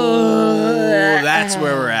that's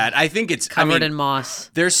where we're at. I think it's Covered in moss.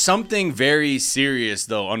 There's something very serious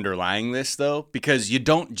though underlying this though, because you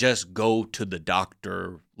don't just go to the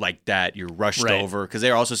doctor like that. You're rushed Right. over, because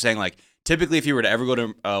they're also saying like typically if you were to ever go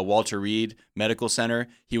to Walter Reed Medical Center,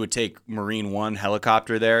 he would take Marine One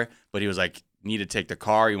helicopter there, but he was like need to take the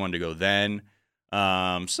car. He wanted to go then.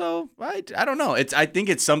 So I don't know. I think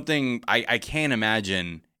it's something I can't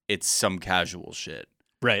imagine it's some casual shit.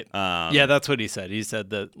 Right. Um, Yeah, that's what he said. He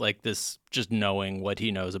said that like this, just knowing what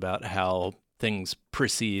he knows about how things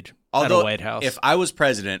proceed at a White House. If I was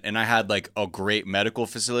president and I had like a great medical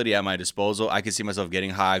facility at my disposal, I could see myself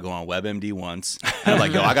getting high, go on WebMD once. And I'm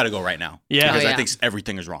like, yo, I got to go right now. Yeah. Because Oh, I yeah. think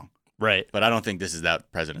everything is wrong. right. But I don't think this is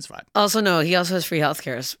that president's vibe. Also, no, he also has free health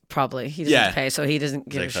care, probably. He doesn't Yeah. pay, so he doesn't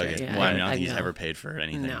give It's a like, shit. fuck it. Yeah, Well, I don't think he's know. ever paid for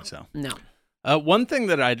anything. No. So No. One thing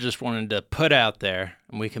that I just wanted to put out there,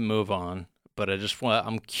 and we can move on, but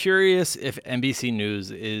I'm curious if NBC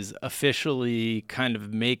News is officially kind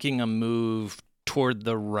of making a move toward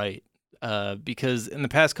the right, because in the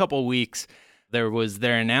past couple of weeks, there was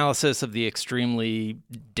their analysis of the extremely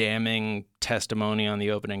damning testimony on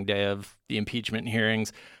the opening day of the impeachment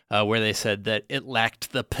hearings, where they said that it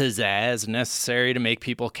lacked the pizzazz necessary to make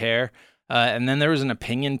people care. And then there was an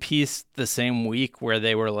opinion piece the same week where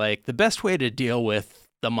they were like, the best way to deal with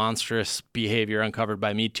the monstrous behavior uncovered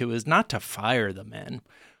by Me Too is not to fire the men,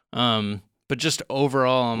 but just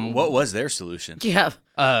overall. what was their solution? Yeah.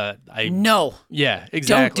 No. Yeah,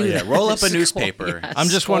 exactly. do Yeah, that. roll up a It's newspaper. yes. I'm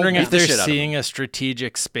just wondering if Beat the they're shit out of seeing a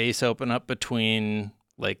strategic space open up between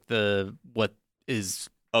like what is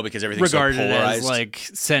Oh, because everything's regarded so polarized. as like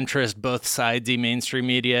centrist, both sidesy mainstream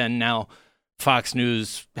media, and now Fox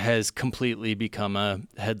News has completely become a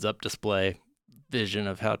heads-up display vision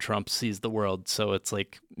of how Trump sees the world. So it's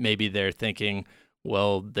like maybe they're thinking,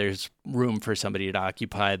 well, there's room for somebody to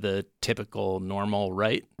occupy the typical normal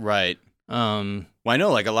right. Right. Um, Well, I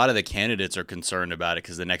know like a lot of the candidates are concerned about it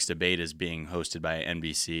because the next debate is being hosted by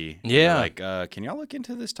NBC. And Yeah. they're like, can y'all look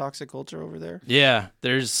into this toxic culture over there? Yeah,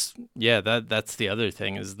 that's the other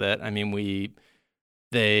thing is that, I mean,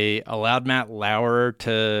 they allowed Matt Lauer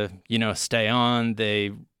to, stay on.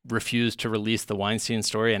 They refused to release the Weinstein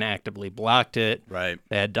story and actively blocked it. Right.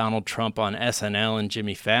 They had Donald Trump on SNL and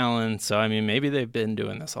Jimmy Fallon. So, I mean, maybe they've been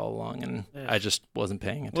doing this all along, and I just wasn't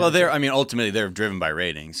paying attention. Well, ultimately, they're driven by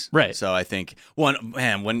ratings. Right. So I think,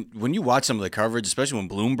 when you watch some of the coverage, especially when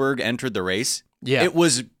Bloomberg entered the race,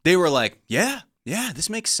 they were like, yeah, this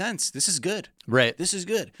makes sense. This is good. Right. This is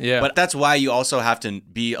good. Yeah. But that's why you also have to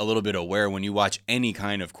be a little bit aware when you watch any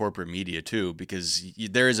kind of corporate media too, because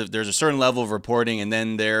there's a certain level of reporting, and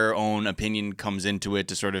then their own opinion comes into it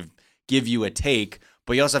to sort of give you a take.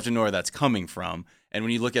 But you also have to know where that's coming from. And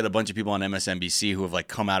when you look at a bunch of people on MSNBC who have like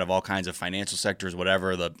come out of all kinds of financial sectors,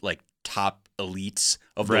 whatever, the like top elites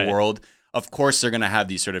of the world, of course they're going to have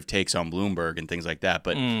these sort of takes on Bloomberg and things like that.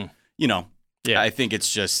 But I think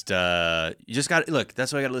it's just you just got to look.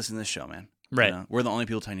 That's why I got to listen to this show, man. Right. We're the only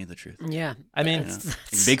people telling you the truth. Yeah. I mean,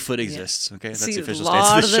 Bigfoot exists. Okay, that's See, the official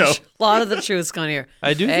stance of the show. A lot of the truth's gone here.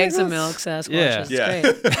 I do. Eggs think and milk, Sasquatch. Yeah.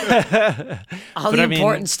 It's great. All the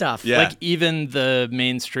important stuff. Yeah. Like even the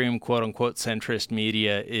mainstream quote unquote centrist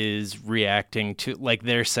media is reacting to, like,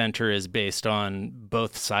 their center is based on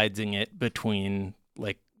both sidesing it between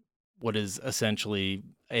like what is essentially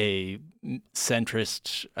a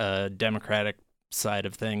centrist Democratic side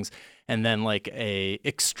of things, and then like a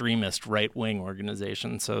extremist right-wing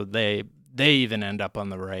organization. So they even end up on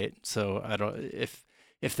the right. So I don't,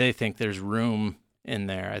 if they think there's room in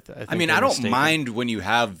there, I think I don't mind when you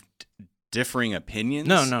have differing opinions.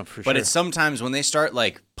 No, for sure. But it's sometimes when they start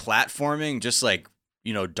like platforming, just like,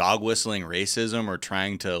 dog whistling racism or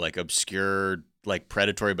trying to like obscure like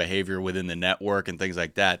predatory behavior within the network and things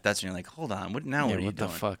like that. That's when you're like, hold on, what are you doing? What the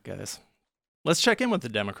fuck, guys? Let's check in with the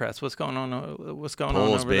Democrats. What's going on? What's going on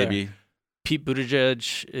Polls, over baby. there? Pete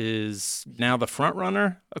Buttigieg is now the front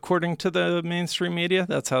runner, according to the mainstream media.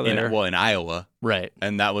 That's how they're in Iowa, right.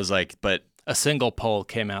 And that was like, but a single poll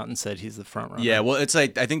came out and said he's the front runner. Yeah, well, it's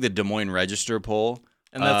like I think the Des Moines Register poll,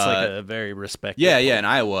 and that's like a very respected. Yeah, poll. yeah, in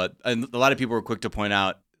Iowa, and a lot of people were quick to point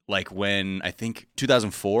out, like when I think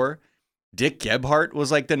 2004. Dick Gebhardt was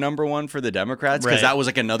like the number one for the Democrats because that was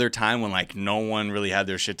like another time when like no one really had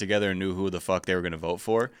their shit together and knew who the fuck they were going to vote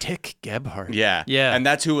for. Dick Gebhardt. Yeah. Yeah. And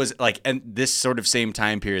that's who was like, and this sort of same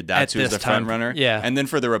time period, that's who was the front runner. Yeah. And then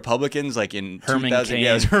for the Republicans, like in Herman 2000, Cain.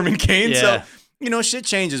 it was Herman Cain. Yeah. So, shit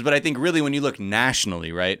changes. But I think really when you look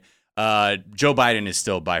nationally, right, Joe Biden is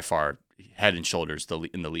still by far head and shoulders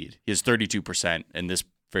in the lead. He has 32% in this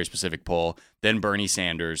very specific poll. Then Bernie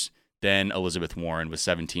Sanders, then Elizabeth Warren with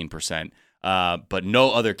 17%. But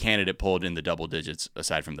no other candidate polled in the double digits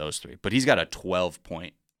aside from those three. But he's got a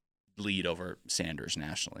 12-point lead over Sanders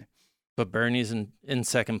nationally. But Bernie's in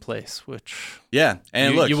second place, which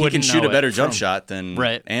and look, he can shoot a better jump shot than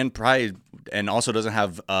and also doesn't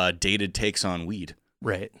have dated takes on weed.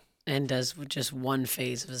 Right. And does just one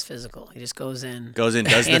phase of his physical. He just goes in, does the in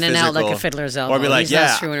physical, and out like a fiddler's elbow. Or be like, he's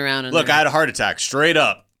not screwing around. Look, I had a heart attack, straight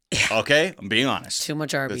up. Okay, I'm being honest. Too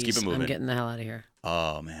much Arby's. Let's keep it moving. I'm getting the hell out of here.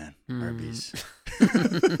 Oh man, Arby's.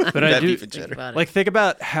 But I do think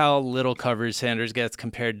about how little coverage Sanders gets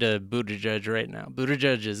compared to Buttigieg right now.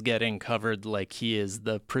 Buttigieg is getting covered like he is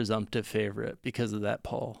the presumptive favorite because of that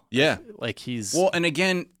poll. Yeah, like he's and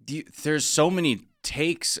again, there's so many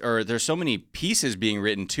takes or there's so many pieces being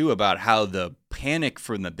written too about how the panic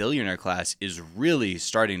from the billionaire class is really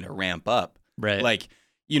starting to ramp up. Right, like.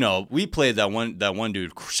 We played that one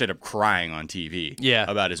dude straight up crying on TV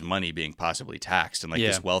about his money being possibly taxed and like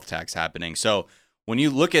this wealth tax happening. So when you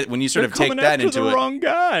sort of take that into the wrong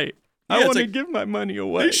guy. I want to like, give my money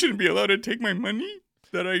away. They shouldn't be allowed to take my money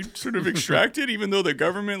that I sort of extracted, even though the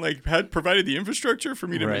government like had provided the infrastructure for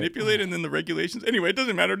me to manipulate, and then the regulations. Anyway, it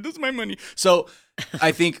doesn't matter. This is my money. So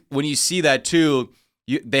I think when you see that too,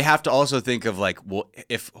 they have to also think of like, well,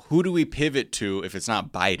 who do we pivot to if it's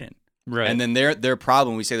not Biden? Right. And then their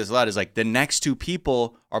problem, we say this a lot, is like the next two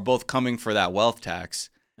people are both coming for that wealth tax.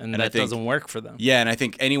 And that doesn't work for them. Yeah, and I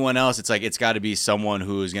think anyone else, it's like it's got to be someone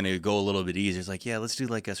who is going to go a little bit easier. It's like, yeah, let's do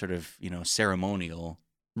like a sort of, ceremonial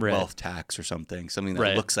wealth tax or something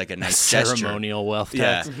that looks like a nice ceremonial wealth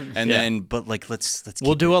tax. Yeah. And then, but like, let's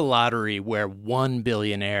we'll do a lottery where one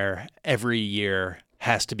billionaire every year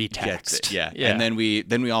has to be taxed. Yeah. And then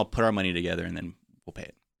we all put our money together and then we'll pay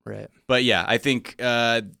it. Right. But yeah, I think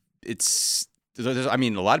a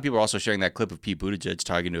lot of people are also sharing that clip of Pete Buttigieg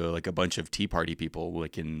talking to like a bunch of Tea Party people,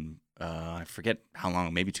 like in I forget how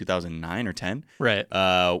long, maybe 2009 or 10, right?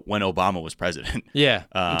 When Obama was president. Yeah,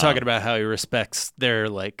 I'm talking about how he respects their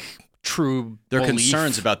like their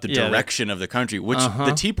concerns about the direction of the country, which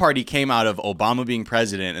the Tea Party came out of Obama being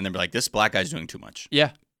president, and they're like, this black guy's doing too much.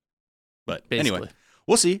 Yeah, but basically. Anyway.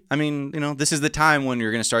 We'll see. I mean, this is the time when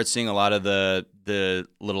you're going to start seeing a lot of the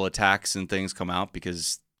little attacks and things come out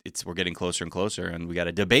because we're getting closer and closer, and we got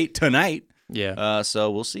a debate tonight. Yeah.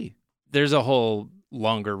 So we'll see. There's a whole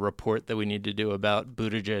longer report that we need to do about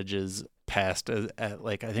Buttigieg's past at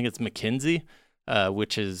like, I think it's McKinsey,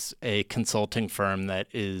 which is a consulting firm that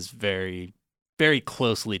is very, very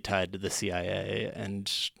closely tied to the CIA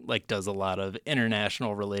and like does a lot of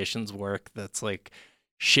international relations work that's like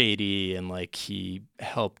shady, and like he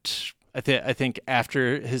helped. I think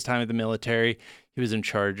after his time in the military, he was in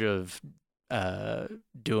charge of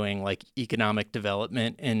doing like economic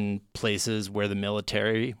development in places where the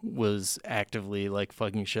military was actively like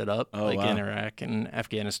fucking shit up, in Iraq and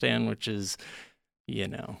Afghanistan, which is, Hey,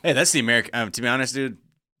 that's the American. To be honest, dude,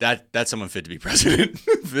 that's someone fit to be president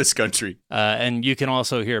of this country. And you can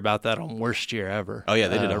also hear about that on Worst Year Ever. Oh yeah,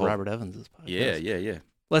 they did a whole... Robert Evans' podcast. Yeah.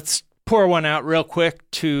 Let's pour one out real quick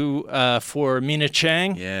for Mina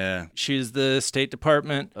Chang. Yeah. She's the State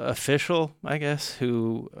Department official, I guess,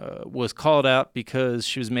 who was called out because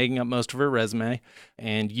she was making up most of her resume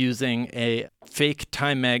and using a fake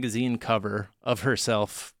Time magazine cover of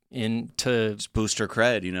herself to just boost her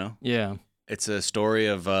cred, Yeah. It's a story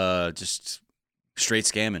of just straight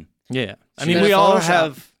scamming. Yeah. I She mean, got we a all Photoshop.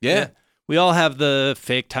 have... Yeah. We all have the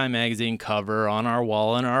fake Time magazine cover on our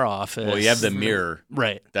wall in our office. Well, you have the mirror.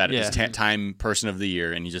 Right. That is Time Person of the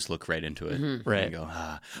Year, and you just look right into it. Right. And you go,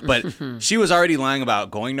 But she was already lying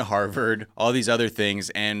about going to Harvard, all these other things,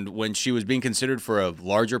 and when she was being considered for a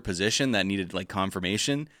larger position that needed like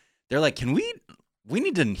confirmation, they're like, we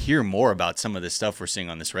need to hear more about some of this stuff we're seeing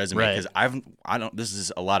on this resume, because this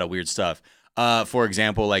is a lot of weird stuff. For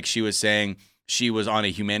example, like she was saying she was on a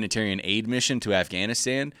humanitarian aid mission to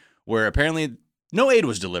Afghanistan, where apparently no aid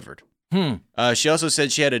was delivered. She also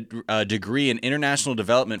said she had a degree in international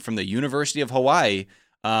development from the University of Hawaii,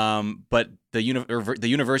 but the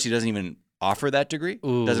university doesn't even offer that degree.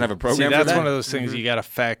 Ooh. Doesn't have a program See, for that's that. one of those things you got to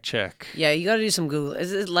fact check. Yeah, you got to do some Google.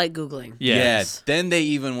 It's like Googling. Yes. Yeah. Then they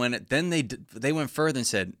even went. Then they went further and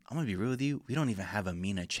said, "I'm gonna be real with you. We don't even have a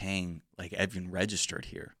Mina Chang like even registered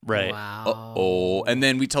here." Right. Wow. Oh. And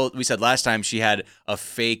then we said last time she had a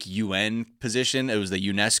fake UN position. It was the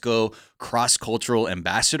UNESCO cross-cultural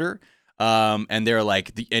ambassador. And they're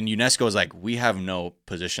like, and UNESCO is like, we have no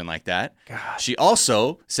position like that. God. She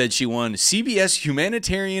also said she won CBS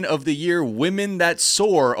Humanitarian of the Year Women That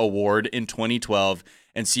Soar Award in 2012.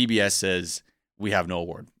 And CBS says, we have no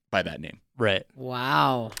award by that name. Right.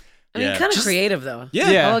 Wow. I Yeah. mean, kind of Just- creative, though.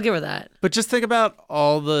 Yeah. I'll give her that. But just think about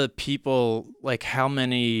all the people, like how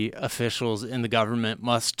many officials in the government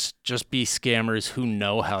must just be scammers who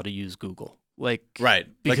know how to use Google. Like, Right.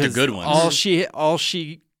 Like the because good ones. All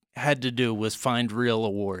she had to do was find real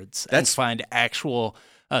awards and find actual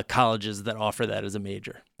colleges that offer that as a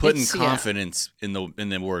major. Putting It's- confidence in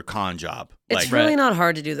the word con job. It's Like, really not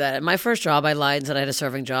hard to do that. At my first job, I lied and said I had a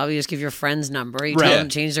serving job. You just give your friend's number, you tell Right. them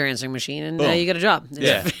to change their answering machine, and Boom. you get a job.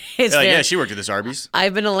 Yeah. It's like, fair. yeah, she worked at this Arby's.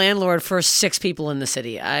 I've been a landlord for 6 people in the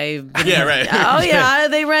city. Yeah, right. Oh yeah,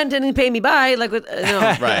 they rent and pay me by like with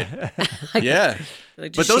no. Right. Yeah.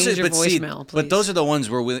 Like, But just those change are your see, voicemail, but please. those are the ones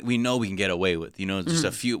where we know we can get away with. Just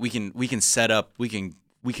a few. We can set up. We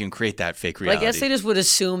can create that fake But I reality. guess they just would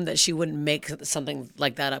assume that she wouldn't make something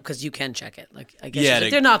like that up because you can check it. Like I guess Yeah, she's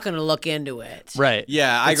like, they're not going to look into it. Right.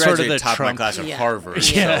 Yeah, I It's sort of graduated the top of my Trump- class of Yeah. Harvard.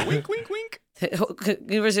 Yeah. So wink, wink, wink.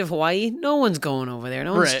 University of Hawaii, no one's going over there.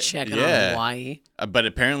 No one's Right. checking Yeah. on Hawaii. But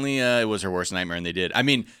apparently, it was her worst nightmare, and they did. I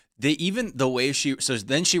mean, the way she. So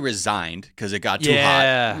then she resigned because it got too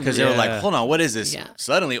Yeah. hot. Because they were like, Yeah. hold on, what is this? Yeah.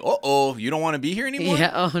 Suddenly, you don't want to be here anymore.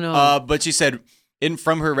 Yeah. Oh no. But she said.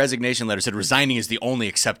 From her resignation letter, said resigning is the only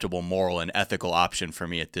acceptable moral and ethical option for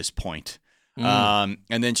me at this point. And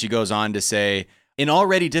then she goes on to say, in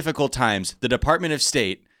already difficult times, the Department of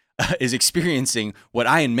State is experiencing what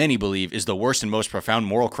I and many believe is the worst and most profound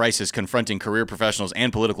moral crisis confronting career professionals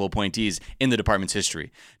and political appointees in the department's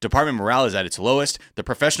history. Department morale is at its lowest. The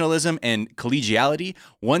professionalism and collegiality,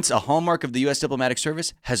 once a hallmark of the U.S. diplomatic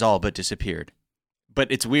service, has all but disappeared.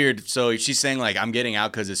 But it's weird. So she's saying, like, I'm getting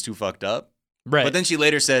out because it's too fucked up. Right. But then she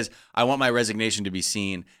later says, I want my resignation to be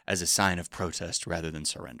seen as a sign of protest rather than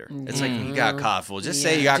surrender. It's like, you got caught. Well, just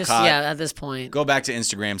say you got caught. Yeah, at this point. Go back to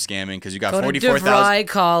Instagram scamming because you got Go to 44,000. DeVry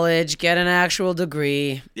College, get an actual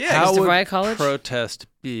degree. Yeah, How Is would DeVry College? protest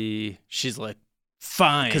be? She's like,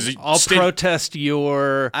 fine. 'Cause I'll state- protest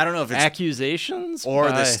your I don't know if it's accusations or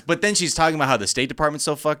by- this, but then she's talking about how the State Department's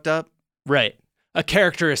so fucked up. Right. A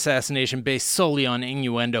character assassination based solely on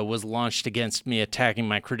innuendo was launched against me, attacking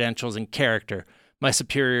my credentials and character. My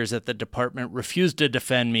superiors at the department refused to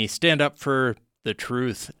defend me, stand up for the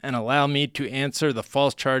truth, and allow me to answer the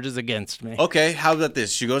false charges against me. Okay, how about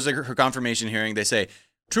this? She goes to her confirmation hearing. They say,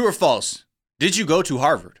 true or false? Did you go to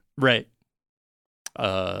Harvard? Right.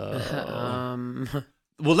 Well,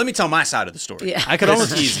 let me tell my side of the story. Yeah. I could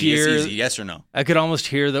almost hear. It's easy. Yes or no? I could almost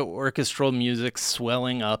hear the orchestral music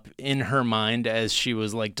swelling up in her mind as she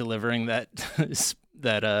was like delivering that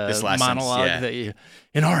This last monologue sentence, that you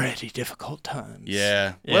in already difficult times.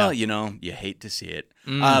 Yeah. Well, you hate to see it.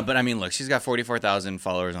 But I mean, look, she's got 44,000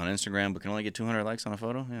 followers on Instagram, but can only get 200 likes on a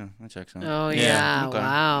photo. Yeah, that checks out. Oh, yeah. Okay.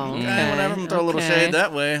 Wow. Okay, whatever. I'm gonna throw a little shade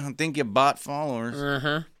that way. I think you bought followers.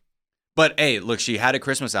 Uh-huh. But hey, look, she had a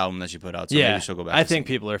Christmas album that she put out, so maybe she'll go back. I think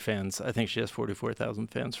people are fans. I think she has 44,000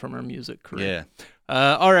 fans from her music career.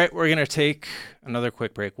 Yeah. All right, we're gonna take another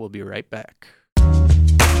quick break. We'll be right back.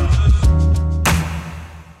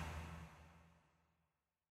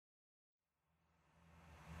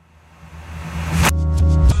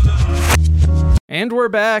 And we're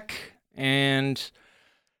back, and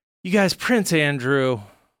you guys, Prince Andrew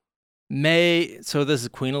so this is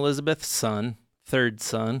Queen Elizabeth's son, third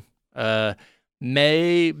son,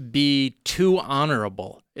 may be too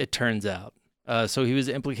honorable, it turns out. So he was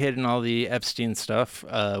implicated in all the Epstein stuff,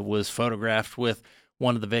 was photographed with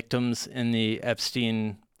one of the victims in the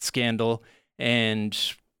Epstein scandal, and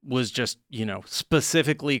was just,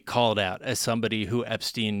 specifically called out as somebody who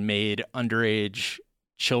Epstein made underage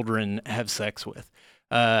children have sex with.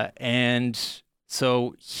 And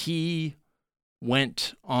so he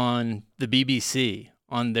went on the BBC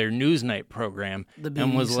on their Newsnight program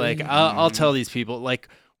and was like, I'll tell these people, like,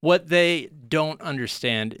 what they don't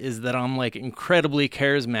understand is that I'm like incredibly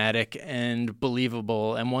charismatic and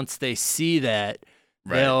believable. And once they see that,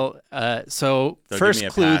 they'll first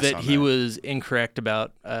clue that he was incorrect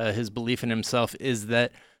about his belief in himself is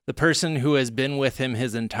that the person who has been with him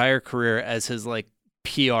his entire career as his like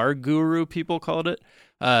PR guru, people called it,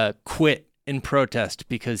 quit in protest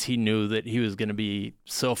because he knew that he was going to be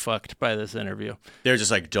so fucked by this interview. They're just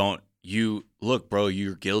like, look, bro,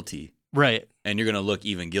 you're guilty. Right. And you're going to look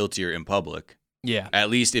even guiltier in public. Yeah. At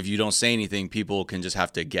least if you don't say anything, people can just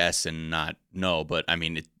have to guess and not know. But I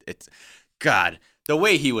mean, it's God, the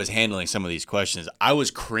way he was handling some of these questions, I was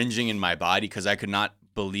cringing in my body because I could not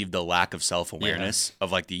believe the lack of self-awareness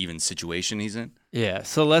of like the even situation he's in. Yeah,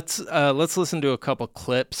 so let's listen to a couple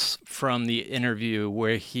clips from the interview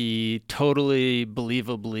where he totally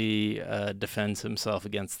believably defends himself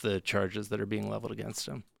against the charges that are being leveled against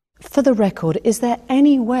him. For the record, is there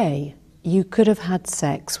any way you could have had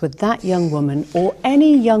sex with that young woman or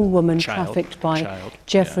any young woman trafficked by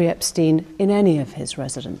Jeffrey Epstein in any of his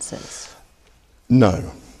residences?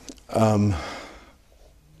 No.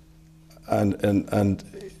 And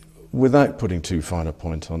without putting too fine a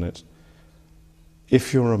point on it,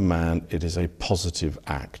 if you're a man, it is a positive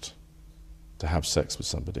act to have sex with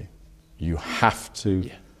somebody. You have to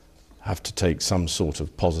take some sort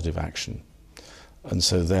of positive action. And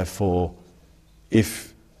so therefore,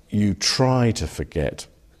 if you try to forget,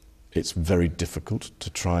 it's very difficult to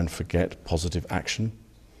try and forget positive action.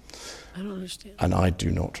 I don't understand. And I do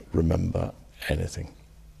not remember anything.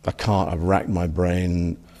 I've racked my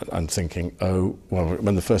brain and thinking,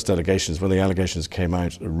 when the allegations came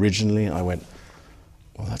out originally, I went,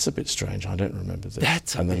 well, that's a bit strange. I don't remember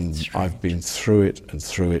this. Then I've been through it and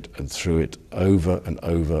through it and through it over and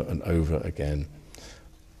over and over again.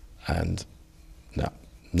 And no,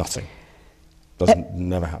 nothing.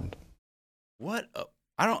 Never happened. What?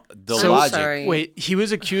 Logic. Sorry. Wait, he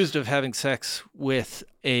was accused of having sex with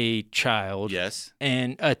a child. Yes.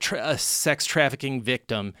 And a sex trafficking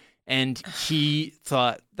victim. And he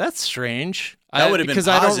thought, that's strange. That would have been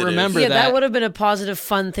positive. Because I don't remember that. Yeah, that would have been a positive,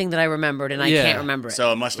 fun thing that I remembered, and I can't remember it.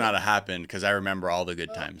 So it must not have happened because I remember all the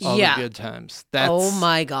good times. All the good times. Oh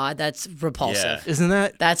my God, that's repulsive. Yeah. Isn't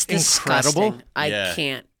that That's incredible? disgusting. I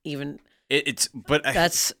can't even.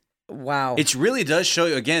 That's wow. It really does show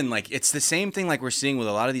you again. Like it's the same thing like we're seeing with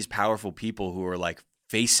a lot of these powerful people who are like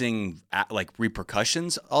facing like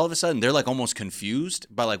repercussions. All of a sudden, they're like almost confused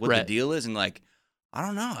by like what the deal is, and like I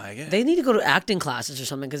don't know. I guess they need to go to acting classes or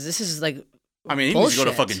something because this is like. I mean, he needs to go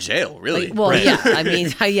to fucking jail, really. Yeah. I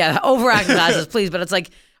mean, overacting classes, please. But it's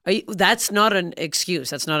like, that's not an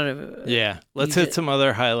excuse. That's not a. Yeah. Let's hit some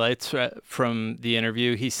other highlights from the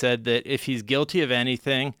interview. He said that if he's guilty of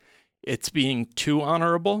anything, it's being too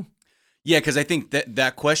honorable. Yeah, because I think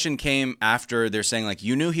that question came after they're saying, like,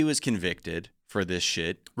 you knew he was convicted for this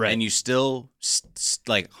shit, and you still,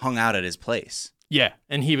 like, hung out at his place. Yeah,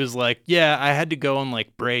 and he was like, yeah, I had to go and,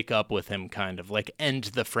 like, break up with him, kind of, like, end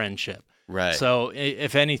the friendship. Right. So,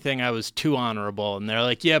 if anything, I was too honorable. And they're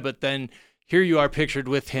like, yeah, but then here you are pictured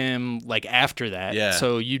with him, like, after that. Yeah.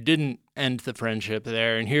 So, you didn't end the friendship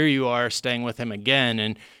there. And here you are staying with him again.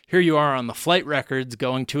 And here you are on the flight records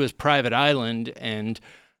going to his private island. And,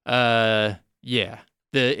 yeah.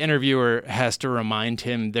 the interviewer has to remind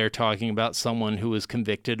him they're talking about someone who was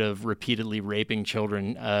convicted of repeatedly raping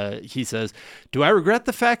children. He says, "Do I regret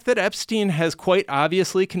the fact that Epstein has quite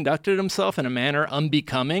obviously conducted himself in a manner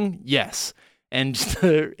unbecoming? Yes." And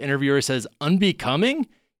the interviewer says, "Unbecoming?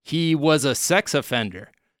 He was a sex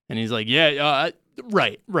offender." And he's like, "Yeah,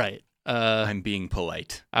 right. I'm being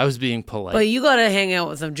polite. I was being polite." But you got to hang out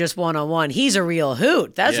with him just one-on-one. He's a real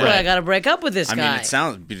hoot. That's why I got to break up with this guy. I mean, it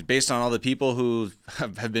sounds, based on all the people who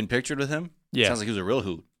have been pictured with him, it sounds like he was a real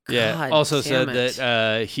hoot. Yeah. God Also damn said it.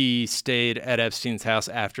 that he stayed at Epstein's house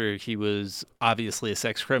after he was obviously a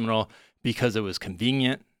sex criminal because it was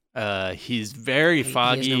convenient. He's very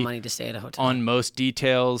foggy. He has no money to stay at a hotel. On most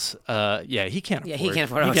details. He can't afford. He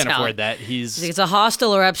can't afford a He can't hotel. afford that. It's a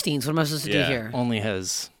hostel or Epstein's. What am I supposed to do here? Only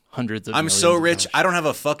has hundreds of. I'm millions so of rich, dollars. I don't have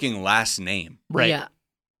a fucking last name. Right. Yeah.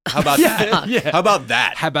 How about that? Yeah. How about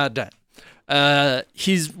that? How about that?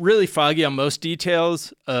 He's really foggy on most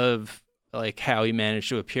details of like how he managed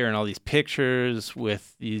to appear in all these pictures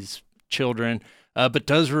with these children, but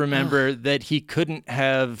does remember that he couldn't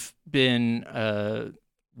have been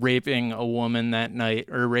raping a woman that night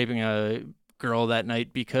or raping a girl that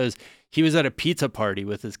night because he was at a pizza party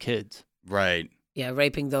with his kids. Right. Yeah,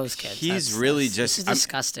 raping those kids. He's really just... This is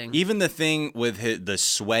disgusting. Even the thing with the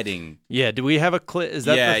sweating... Yeah, do we have a clip? Is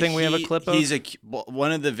that the thing we have a clip of?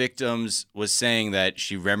 One of the victims was saying that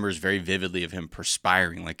she remembers very vividly of him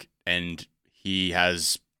perspiring, and he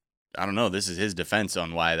has... I don't know, this is his defense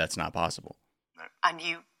on why that's not possible. And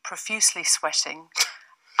you profusely sweating,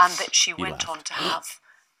 and that she went laughed. on to have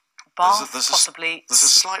bath, possibly... There's a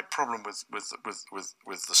slight problem with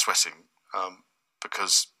the sweating,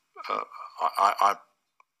 because I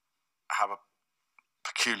have a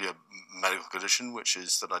peculiar medical condition, which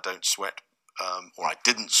is that I don't sweat, or I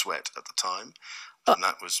didn't sweat at the time, and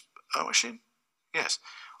that was yes,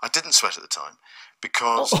 I didn't sweat at the time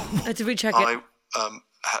because Did we check I it?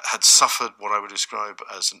 had suffered what I would describe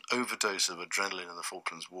as an overdose of adrenaline in the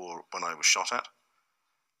Falklands War when I was shot at.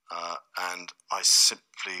 And I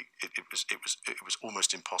simply, it was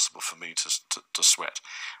almost impossible for me to sweat.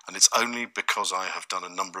 And it's only because I have done a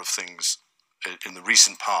number of things in the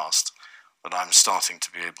recent past that I'm starting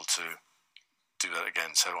to be able to do that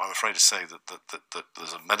again. So I'm afraid to say that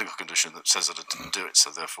there's a medical condition that says that I didn't do it,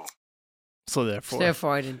 so therefore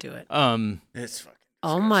I didn't do it. It's fucking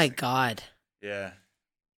Oh my God. Yeah.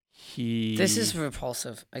 This is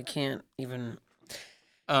repulsive. I can't even...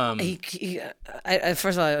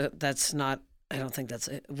 first of all, that's not. I don't think that's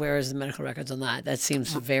it. Where is the medical records on that? That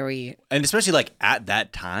seems very. And especially at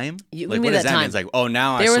that time. What does that mean? It's now I sweat a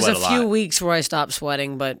lot. There was a few weeks where I stopped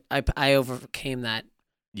sweating, but I overcame that.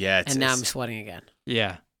 Yeah, and now I'm sweating again.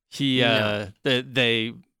 Yeah,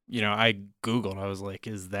 they I Googled. I was like,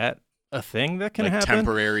 is that a thing that can happen?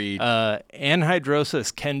 Temporary.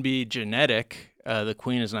 Anhidrosis can be genetic. The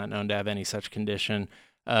Queen is not known to have any such condition.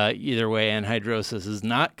 Either way, anhidrosis is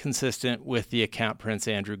not consistent with the account Prince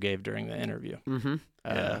Andrew gave during the interview. Mm-hmm.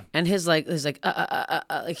 And he's like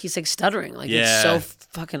stuttering. Like it's so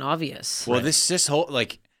fucking obvious. Well, this whole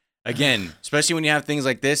again, especially when you have things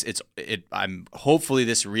like this, I'm hopefully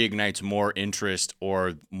this reignites more interest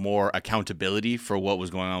or more accountability for what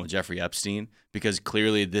was going on with Jeffrey Epstein, because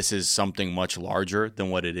clearly this is something much larger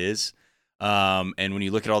than what it is. And when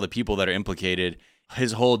you look at all the people that are implicated,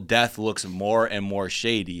 his whole death looks more and more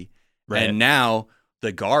shady. Right. And now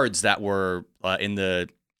the guards that were in the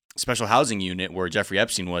special housing unit where Jeffrey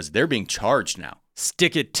Epstein was, they're being charged now.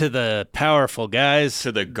 Stick it to the powerful guys.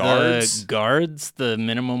 To the guards. The guards, the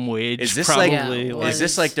minimum wage. Is this probably is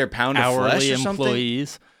this like their pound of flesh or something?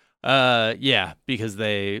 Employees. Yeah, because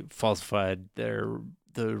they falsified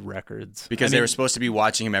the records. Because they were supposed to be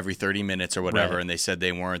watching him every 30 minutes or whatever, right. And they said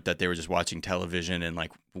they weren't, that they were just watching television and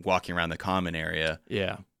walking around the common area.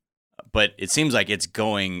 Yeah. But it seems like the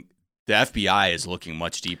FBI is looking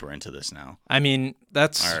much deeper into this now. I mean,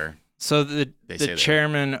 so the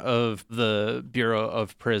chairman of the Bureau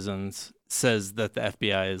of Prisons says that the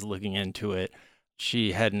FBI is looking into it.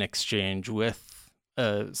 She had an exchange with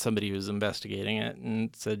somebody who was investigating it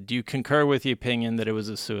and said, "Do you concur with the opinion that it was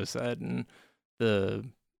a suicide?" And the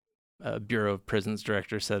Bureau of Prisons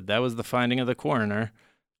director said that was the finding of the coroner.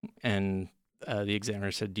 And the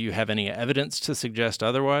examiner said, "Do you have any evidence to suggest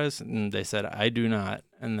otherwise?" And they said, "I do not."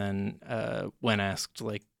 And then when asked,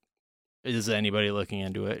 is anybody looking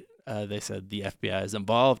into it? They said the FBI is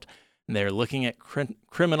involved and they're looking at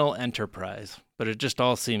criminal enterprise. But it just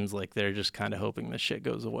all seems like they're just kind of hoping this shit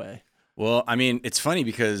goes away. Well, I mean, it's funny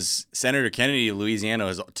because Senator Kennedy of Louisiana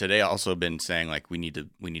has today also been saying we need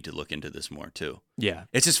to look into this more too. Yeah.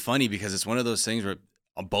 It's just funny because it's one of those things where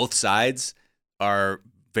both sides are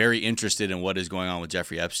very interested in what is going on with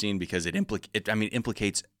Jeffrey Epstein because it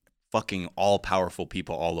implicates fucking all powerful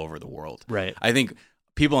people all over the world. Right. I think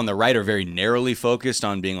people on the right are very narrowly focused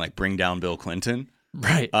on being like, bring down Bill Clinton.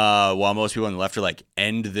 Right. While most people on the left are like,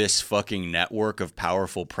 end this fucking network of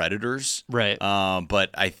powerful predators. Right.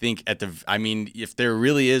 But I think if there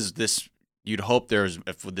really is this, you'd hope there's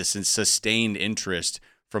this sustained interest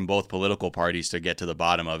from both political parties to get to the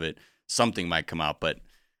bottom of it. Something might come out, but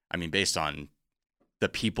I mean, based on the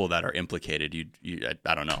people that are implicated,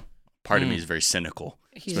 I don't know. Part of me is very cynical.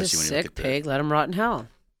 He's a sick pig. Let him rot in hell.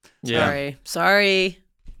 Yeah. Sorry.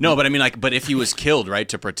 No, but I mean, but if he was killed, right,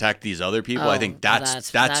 to protect these other people, I think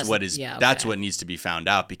that's what needs to be found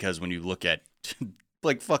out. Because when you look at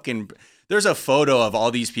like fucking, there's a photo of all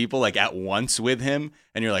these people like at once with him,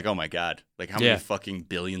 and you're like, oh my god, like how many fucking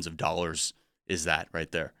billions of dollars is that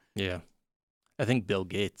right there? Yeah, I think Bill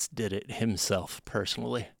Gates did it himself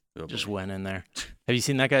personally. Oh, just went in there. Have you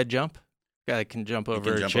seen that guy jump? Guy can jump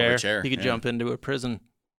over a chair. He could jump into a prison.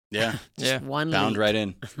 Yeah, yeah, bound right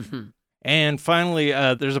in. And finally,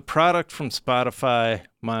 there's a product from Spotify,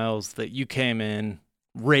 Miles, that you came in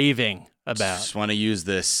raving about. Just want to use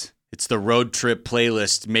this. It's the road trip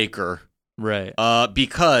playlist maker. Right.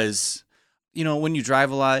 Because, when you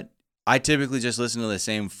drive a lot, I typically just listen to the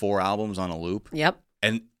same 4 albums on a loop. Yep.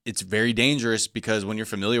 And it's very dangerous because when you're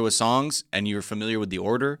familiar with songs and you're familiar with the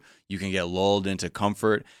order, you can get lulled into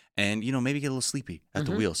comfort and, maybe get a little sleepy at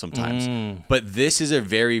the wheel sometimes. But this is a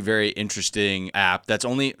very, very interesting app that's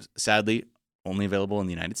sadly, only available in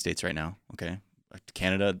the United States right now. Okay.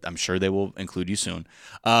 Canada, I'm sure they will include you soon.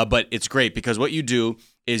 But it's great because what you do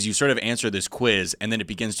is you sort of answer this quiz and then it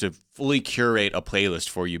begins to fully curate a playlist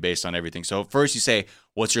for you based on everything. So first you say,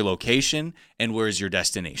 what's your location and where's your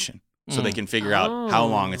destination? So they can figure out how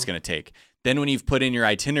long it's going to take. Then when you've put in your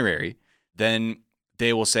itinerary, then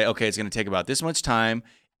they will say, okay, it's going to take about this much time.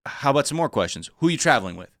 How about some more questions? Who are you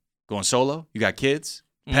traveling with? Going solo? You got kids?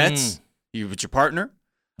 Pets? You with your partner?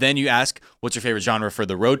 Then you ask, what's your favorite genre for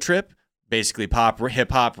the road trip? Basically pop,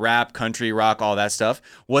 hip hop, rap, country, rock, all that stuff.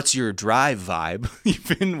 What's your drive vibe?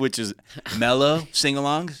 Even, which is mellow,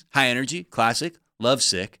 sing-alongs, high energy, classic,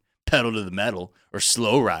 lovesick, pedal to the metal, or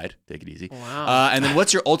slow ride. Take it easy. Wow. And then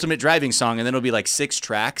what's your ultimate driving song? And then it'll be like 6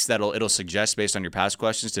 tracks it'll suggest based on your past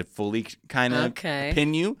questions to fully kind of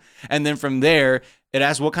pin you. And then from there, it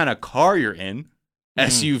asks what kind of car you're in,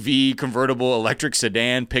 SUV, convertible, electric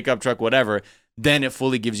sedan, pickup truck, whatever. Then it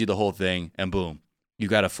fully gives you the whole thing, and boom, you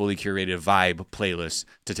got a fully curated vibe playlist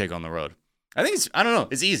to take on the road. I think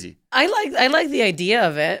it's easy. I like the idea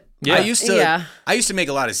of it. Yeah. I used to make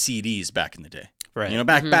a lot of CDs back in the day. Right.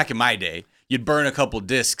 Back in my day, you'd burn a couple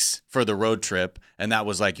discs for the road trip, and that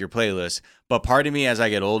was like your playlist. But part of me, as I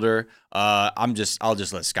get older, I'll just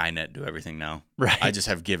let Skynet do everything now. Right. I just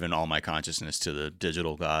have given all my consciousness to the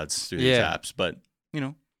digital gods through these apps. But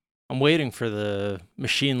I'm waiting for the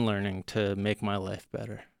machine learning to make my life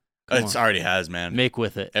better. It already has, man. Make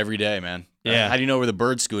with it every day, man. Yeah. How do you know where the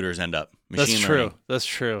bird scooters end up? Machine learning. That's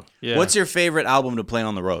true. Yeah. What's your favorite album to play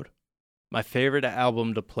on the road? My favorite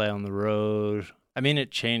album to play on the road. I mean,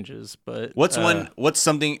 it changes, but what's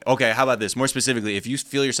something? Okay, how about this? More specifically, if you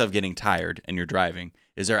feel yourself getting tired and you're driving,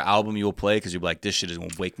 is there an album you will play because you'll be like, this shit is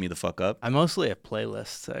gonna wake me the fuck up? I mostly have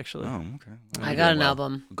playlists, actually. Oh, okay. Well, I got an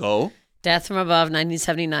album. Go. Death from Above,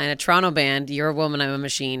 1979, a Toronto band. You're a Woman, I'm a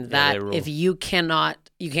Machine. That if you can't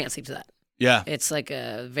sleep to that. Yeah, it's like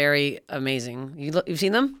a very amazing. You've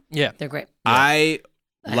seen them? Yeah, they're great. Yeah.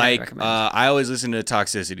 I always listen to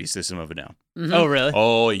Toxicity, System of a Down. Mm-hmm. Oh, really?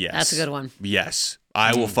 Oh, yes. That's a good one. Yes.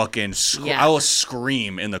 I will fucking I will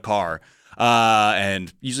scream in the car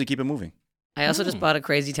and usually keep it moving. I also just bought a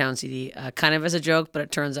Crazy Town CD, kind of as a joke, but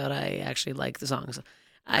it turns out I actually like the songs.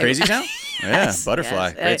 Crazy Town? Yeah,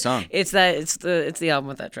 Butterfly. Yes. Great song. It's the album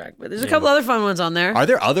with that track. But there's a couple other fun ones on there. Are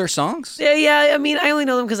there other songs? Yeah. I mean, I only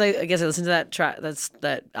know them because I guess I listen to that track.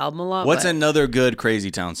 That album a lot. What's another good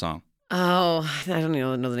Crazy Town song? Oh, I don't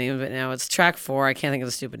even know the name of it now. It's track 4. I can't think of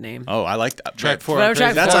the stupid name. Oh, I like that. Track 4. Whatever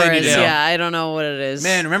track That's 4 all you need is. to know. Yeah, I don't know what it is.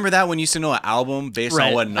 Man, remember that when you used to know an album based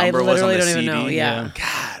on what number I was on the don't CD? even know. Yeah.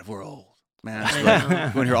 God, we're old. Man, you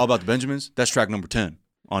want to hear all about the Benjamins? That's track number 10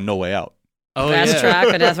 on No Way Out. Oh, Fast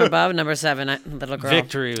Track, A Death from Above, number 7, Little Girl.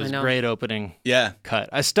 Victory was great opening cut.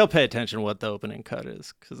 I still pay attention to what the opening cut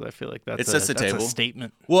is because I feel like that's a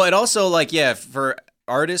statement. Well, it also, for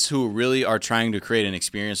artists who really are trying to create an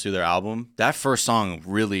experience through their album, that first song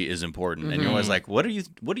really is important. Mm-hmm. And you're always like, what are you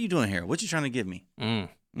doing here? What you trying to give me?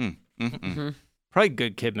 Probably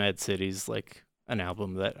Good Kid, Mad City's like an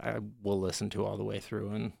album that I will listen to all the way through.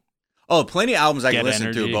 And plenty of albums I can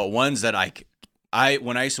listen to, but ones that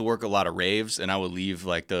When I used to work a lot of raves and I would leave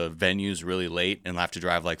like the venues really late and have to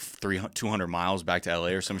drive like 200 miles back to LA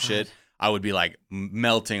or some shit, I would be like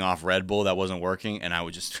melting off Red Bull that wasn't working, and I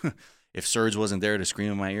would just, if Serge wasn't there to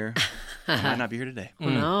scream in my ear, I might not be here today. Oh,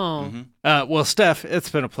 no. Mm-hmm. Well, Steph, it's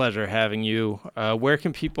been a pleasure having you. Where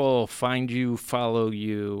can people find you, follow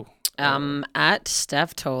you? At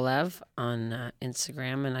Steph Tolev on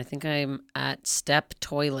Instagram, and I think I'm at Step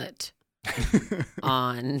Toilet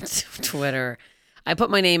on Twitter. I put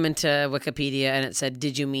my name into Wikipedia and it said,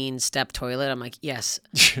 "Did you mean Step Toilet?" I'm like, yes.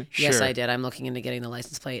 Sure. Yes, I did. I'm looking into getting the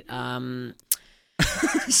license plate.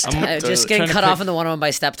 Just just getting cut off in the 101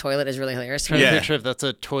 by Step Toilet is really hilarious. Trying to picture if that's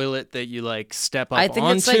a toilet that you like step up I think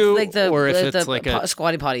onto, it's like or if the it's like a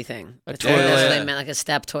squatty potty thing. a That's what they toilet. meant, like a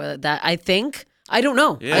step toilet. That I think. I don't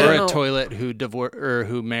know. Yeah. I or don't a know. toilet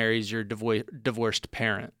who marries your divorced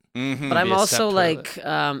parent. Mm-hmm. But I'm Be a also step like,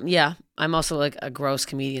 I'm also like a gross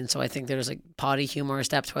comedian, so I think there's like potty humor,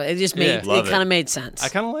 step toilet. It just made Love it kind of made sense. I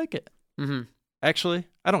kind of like it. Mm-hmm. Actually,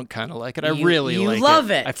 I don't kind of like it. I You- really you like it.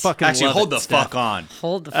 love it. I fucking Actually, love hold it, the Steph. fuck on.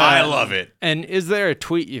 Hold the. I love it. And is there a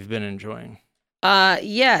tweet you've been enjoying?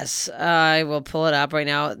 Yes, I will pull it up right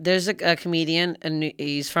now. There's a comedian, and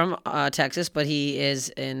he's from Texas, but he is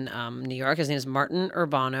in New York. His name is Martin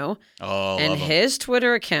Urbano, Oh, and love him. his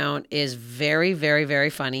Twitter account is very, very, very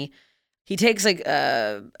funny. He takes like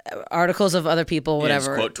articles of other people, Yeah, just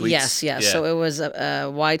whatever. quote tweets. Yes. Yeah. So it was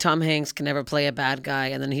why Tom Hanks can never play a bad guy,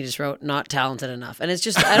 and then he just wrote not talented enough, and it's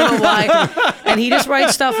just I don't know why. And he just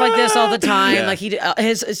writes stuff like this all the time. Yeah. Like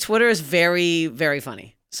his Twitter is very, very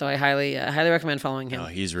funny. So I highly recommend following him. Oh,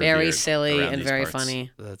 he's very revered silly around and these very parts.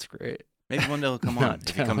 funny. That's great. Maybe one day he'll come on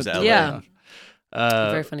if he comes to LA. Yeah.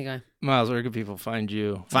 Uh, Very funny guy. Miles, where can people find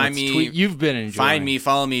you? Find What's me- tweet you've been enjoying. Find me,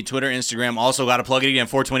 follow me, Twitter, Instagram. Also, got to plug it again.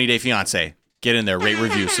 420 Day Fiance. Get in there, rate,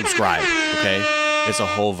 review, subscribe. Okay, it's a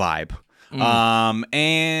whole vibe. A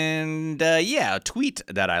tweet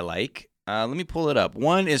that I like. Let me pull it up.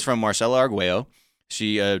 One is from Marcela Arguello.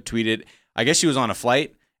 She tweeted. I guess she was on a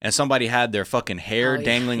flight and somebody had their fucking hair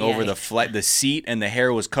dangling over the seat, and the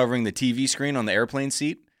hair was covering the TV screen on the airplane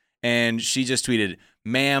seat. And she just tweeted,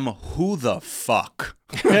 "Ma'am, who the fuck?"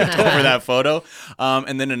 over that photo.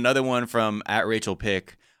 And then another one from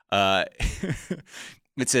 @RachelPick.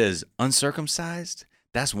 It says, "Uncircumcised?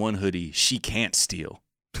 That's one hoodie she can't steal."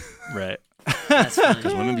 Right. That's funny.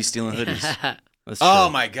 Because women be stealing hoodies. That's Oh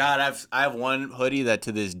true. my God, I have one hoodie that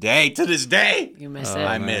to this day, You miss it.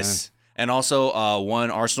 I man. miss. And also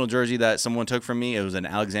one Arsenal jersey that someone took from me. It was an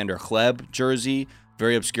Alexander Hleb jersey,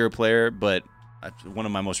 very obscure player, but one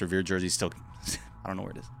of my most revered jerseys. Still, I don't know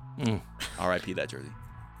where it is. R.I.P. that jersey.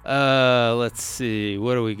 Let's see.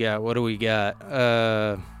 What do we got?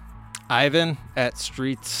 Ivan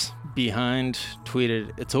 @StreetsBehind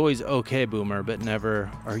tweeted, "It's always okay, Boomer, but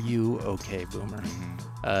never are you okay, Boomer."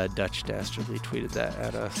 Dutch Dastardly tweeted that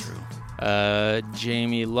at us.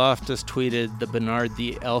 Jamie Loftus tweeted the Bernard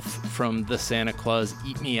the Elf from the Santa Claus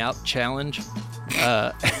Eat Me Out challenge.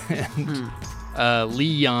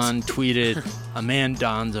 Leon tweeted, "A man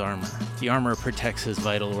dons armor. The armor protects his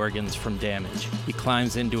vital organs from damage. He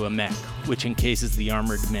climbs into a mech, which encases the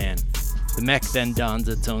armored man. The mech then dons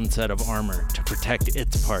its own set of armor to protect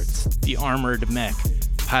its parts. The armored mech,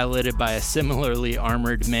 piloted by a similarly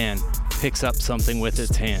armored man, picks up something with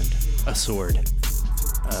its hand, a sword."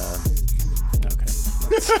 Okay.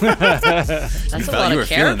 That's a lot you were of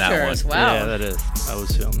feeling that characters. one. Wow. Yeah, that is. I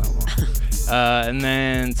was feeling that one. And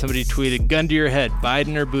then somebody tweeted, "Gun to your head,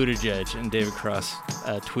 Biden or Buttigieg?" And David Cross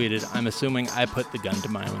tweeted, "I'm assuming I put the gun to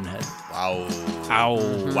my own head." Wow. Ow.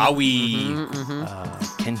 Wowie.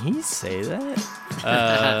 Can he say that?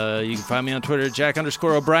 You can find me on Twitter at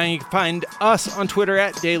Jack_O'Brien. You can find us on Twitter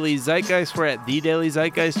at Daily Zeitgeist. We're at The Daily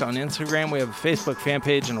Zeitgeist on Instagram. We have a Facebook fan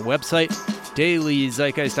page and a website,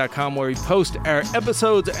 dailyzeitgeist.com, where we post our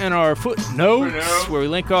episodes and our footnotes, where we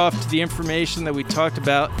link off to the information that we talked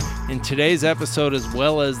about in today's episode, as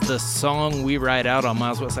well as the song we ride out on.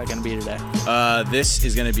 Miles, what's that going to be today? This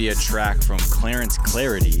is going to be a track from Clarence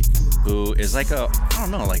Clarity, who is like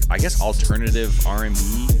I guess alternative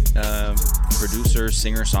R&B producer,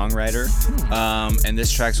 singer, songwriter. And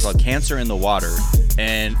this track's called "Cancer in the Water,"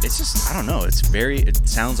 and it's just, I don't know, it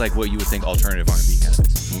sounds like what you would think alternative R&B kind of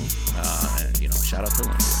is. And shout out to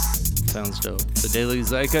Lindsay. Sounds dope. The Daily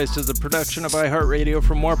Zeitgeist is a production of iHeartRadio.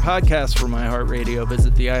 For more podcasts from iHeartRadio,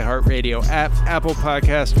 visit the iHeartRadio app, Apple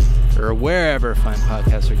Podcast, or wherever fine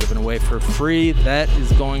podcasts are given away for free. That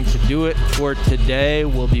is going to do it for today.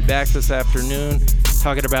 We'll be back this afternoon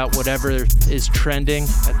talking about whatever is trending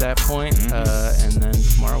at that point, and then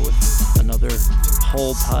tomorrow with another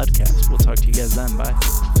whole podcast. We'll talk to you guys then. Bye.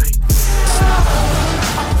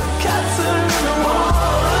 Cats are in the wall.